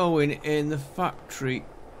ships going in the factory.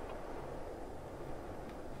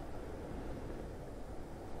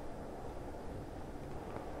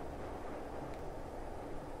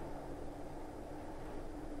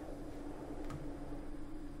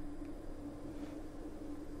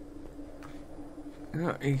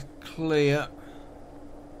 That is clear.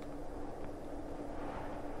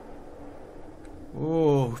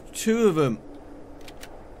 Oh, 2 of them.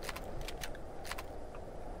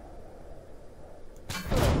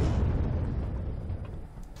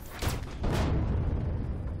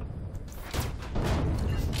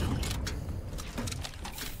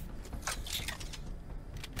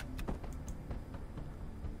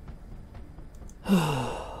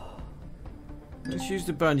 Let's use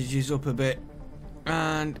the bandages up a bit.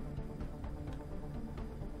 And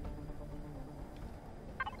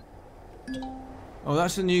oh,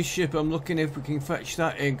 that's a new ship. I'm looking if we can fetch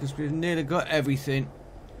that in because we've nearly got everything.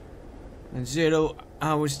 And 0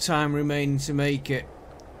 hours time remaining to make it.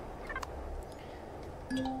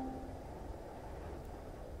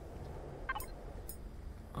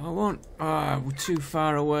 I want... Ah, we're too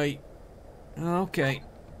far away. Okay.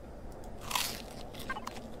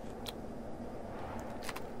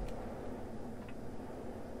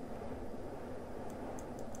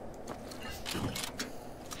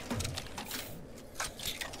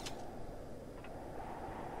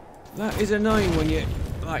 That is annoying when you...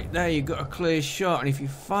 Like there, you've got a clear shot, and if you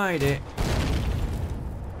fired it...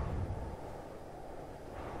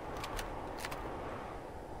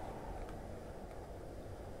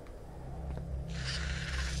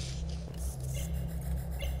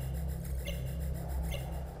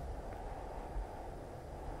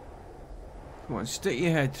 Come on, stick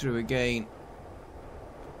your head through again.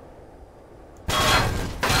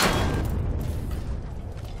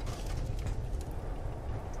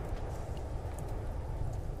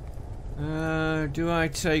 Do I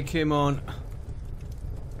take him on?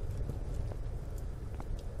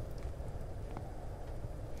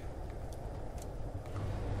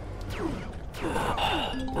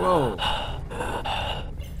 Whoa.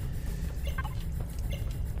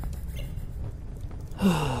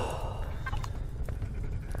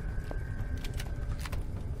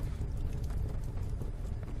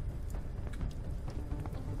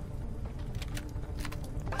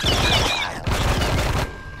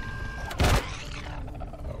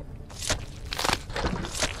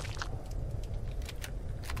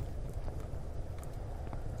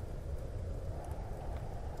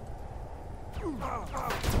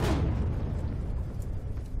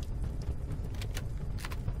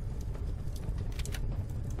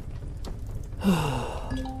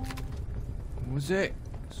 Was it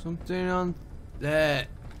something on there?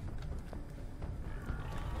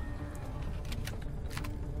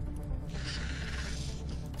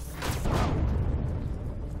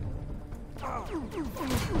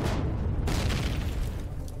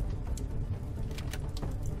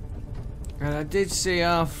 And I did see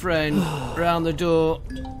our friend round the door.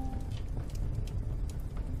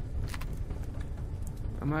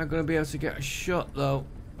 Am I going to be able to get a shot though?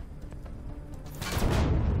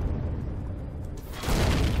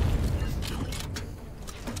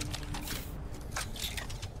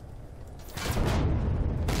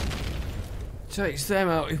 Takes them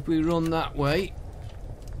out if we run that way.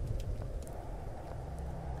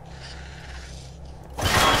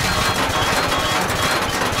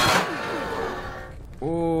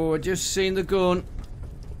 Oh, I just seen the gun.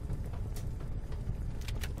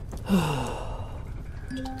 I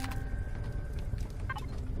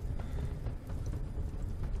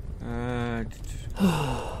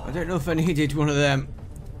don't know if I needed one of them.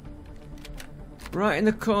 Right in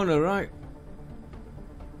the corner, right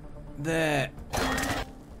there.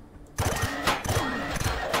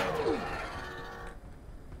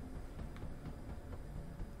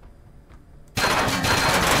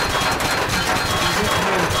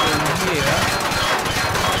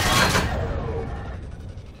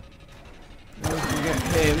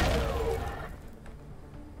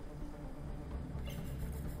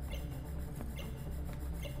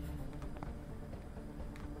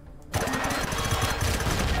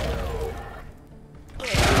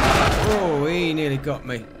 He nearly got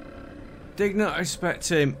me. Did not expect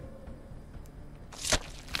him.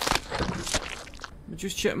 Let me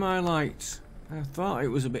just check my lights. I thought it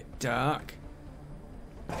was a bit dark.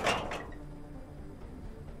 I'll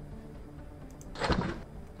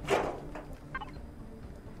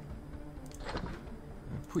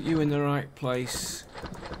put you in the right place.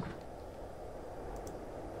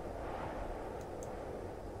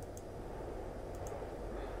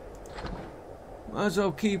 Might as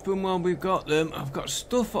well keep them while we've got them. I've got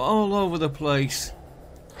stuff all over the place.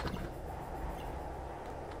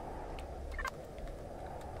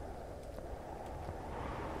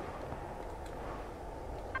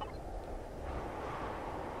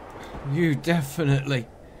 You definitely.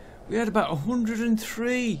 We had about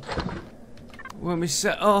 103 when we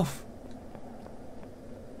set off.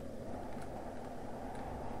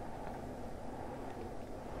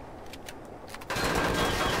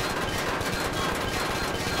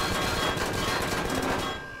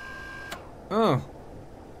 Oh,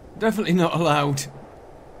 definitely not allowed.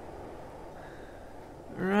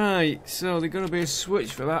 Right, so there's going to be a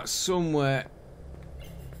switch for that somewhere.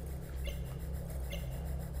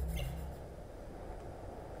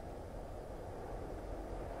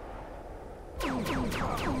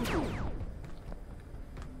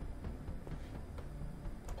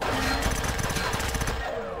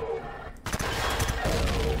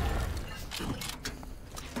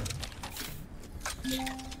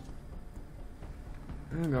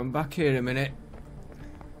 Come back here a minute.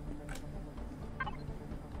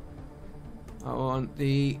 I want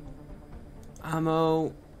the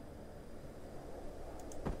ammo.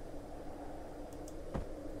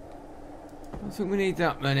 I don't think we need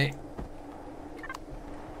that many.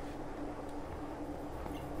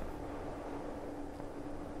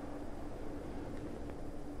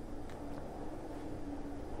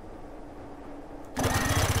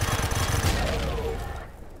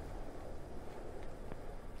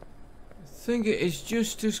 I think it is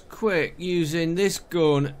just as quick using this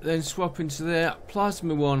gun than swapping to the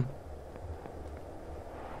plasma one.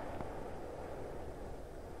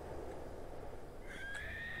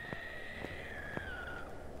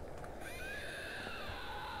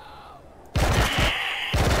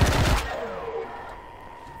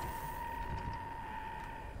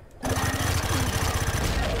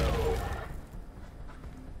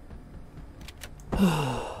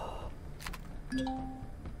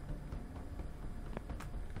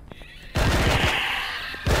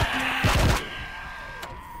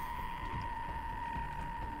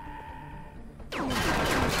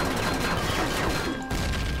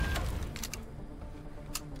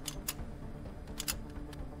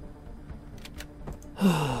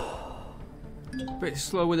 Bit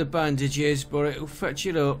slow with the bandages, but it'll fetch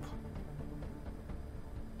it up.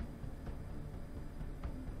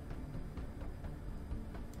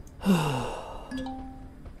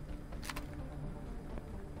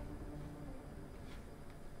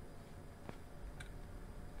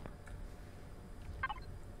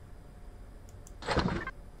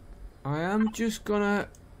 I am just gonna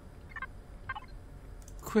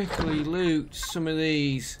quickly loot some of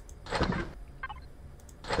these.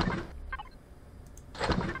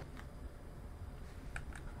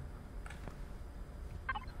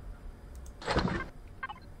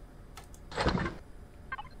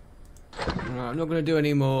 I'm not going to do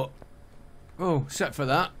any more. Oh, except for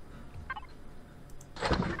that.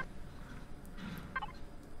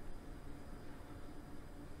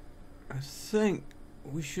 I think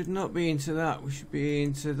we should not be into that. We should be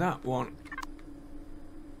into that one.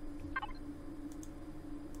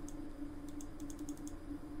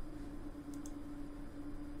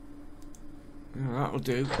 Oh, that'll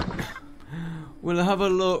do. We'll have a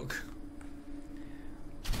look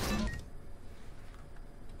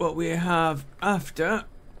what we have after.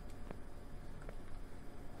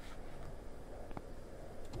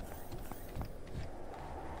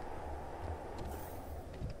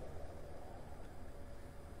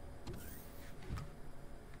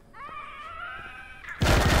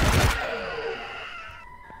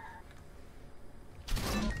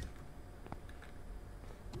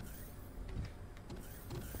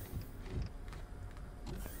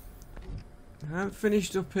 I haven't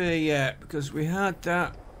finished up here yet because we had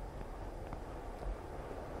that.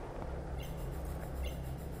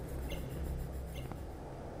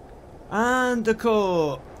 And the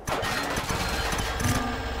core.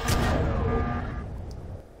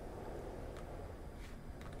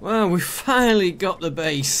 Well, we finally got the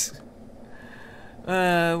base.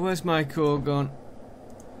 Where's my core gone?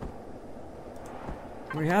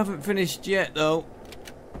 We haven't finished yet though.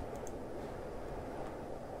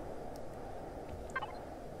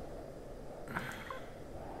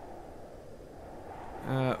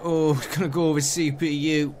 Oh, it's gonna go over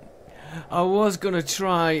CPU. I was gonna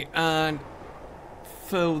try and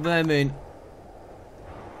fill them in.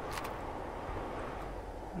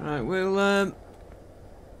 Right, we'll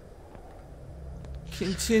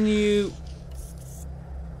continue.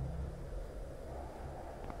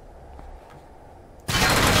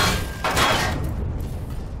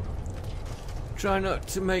 Try not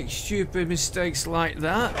to make stupid mistakes like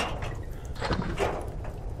that.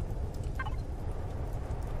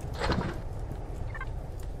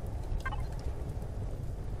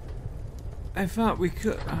 In fact, we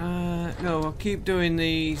could. No, I'll keep doing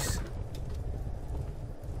these.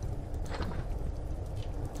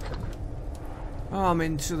 Oh, I'm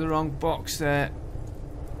into the wrong box there.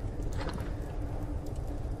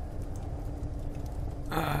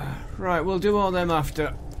 Right, we'll do all them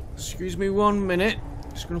after. Excuse me 1 minute.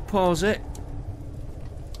 Just gonna pause it.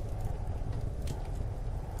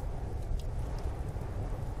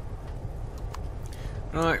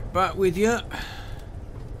 Right, back with you.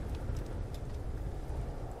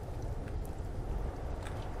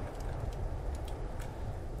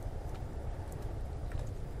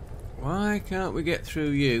 Why can't we get through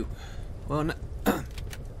you? Well, no.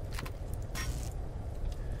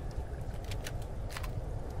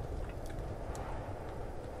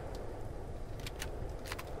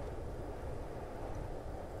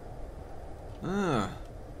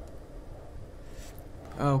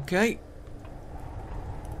 Okay.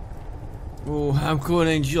 Oh, I'm going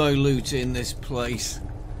to enjoy looting this place.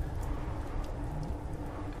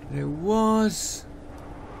 It wasn't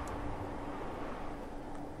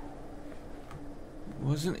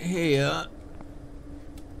here,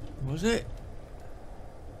 was it?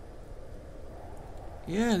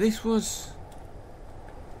 Yeah, this was.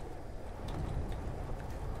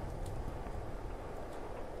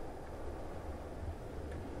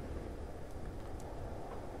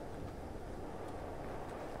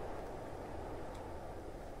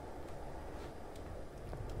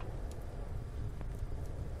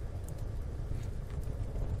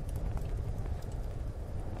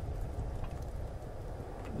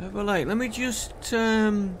 Level 8. Let me just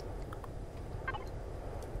oh,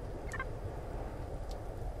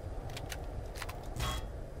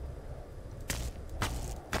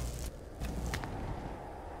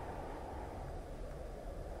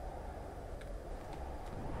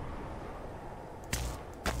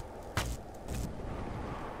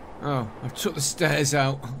 I took the stairs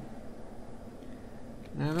out.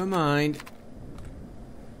 Never mind.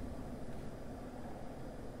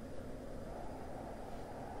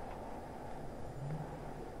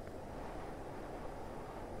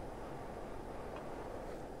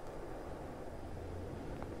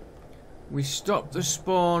 We stopped the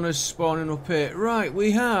spawners spawning up here. Right,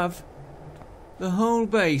 we have the whole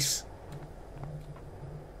base.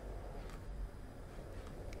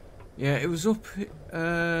 Yeah, it was up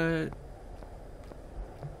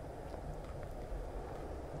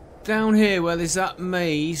down here where there's that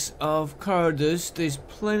maze of corridors. There's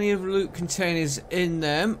plenty of loot containers in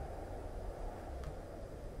them.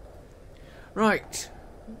 Right,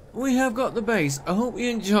 we have got the base. I hope you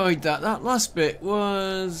enjoyed that. That last bit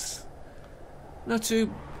was not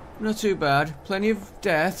too bad. Plenty of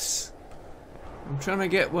deaths. I'm trying to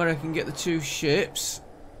get where I can get the 2 ships.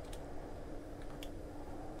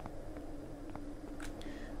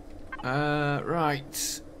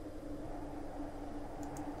 Right.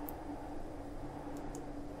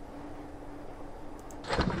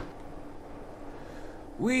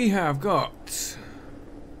 We have got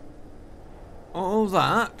all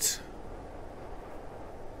that.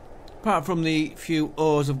 Apart from the few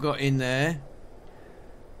ores I've got in there.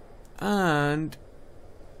 And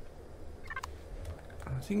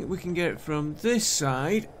I think we can get it from this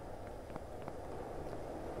side.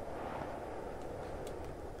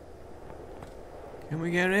 Can we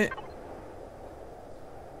get it?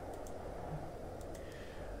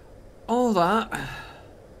 All that.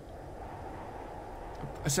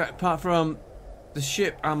 Apart from the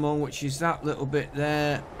ship ammo, which is that little bit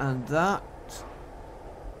there, and that.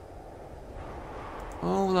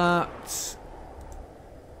 All that.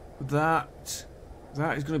 That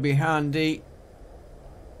is going to be handy.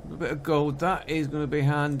 A little bit of gold, that is going to be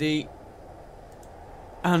handy.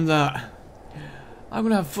 And that. I'm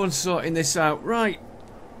going to have fun sorting this out. Right.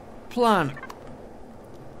 Plan.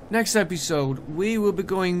 Next episode, we will be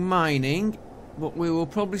going mining, but we will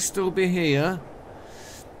probably still be here.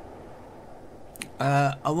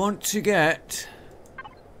 I want to get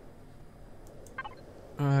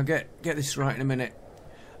this right in a minute.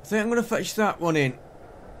 I think I'm going to fetch that one in.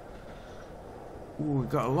 Ooh, we've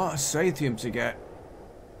got a lot of sathium to get.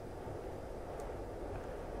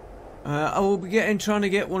 I will be trying to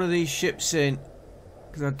get one of these ships in,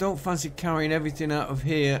 because I don't fancy carrying everything out of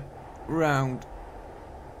here round.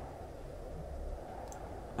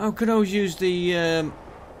 I could always use the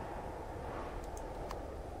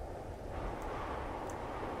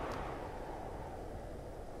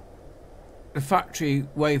factory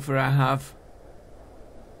wafer I have.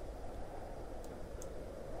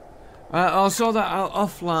 I'll sort that out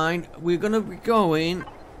offline. We're going to be going.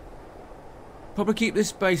 Probably keep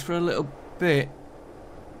this base for a little bit.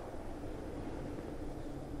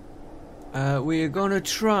 We are going to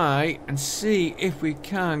try and see if we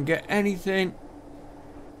can get anything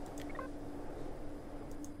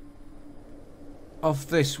off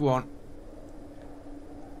this one.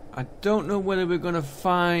 I don't know whether we're going to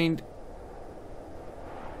find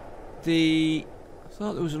the. I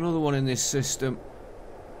thought there was another one in this system.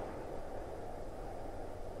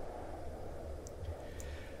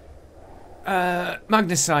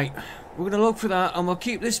 Magnesite. We're going to look for that, and we'll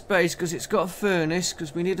keep this base because it's got a furnace,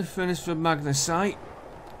 because we need a furnace for magnesite,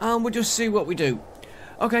 and we'll just see what we do.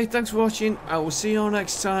 Okay, thanks for watching. I will see you all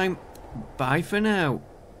next time. Bye for now.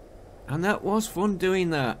 And that was fun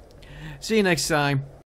doing that. See you next time.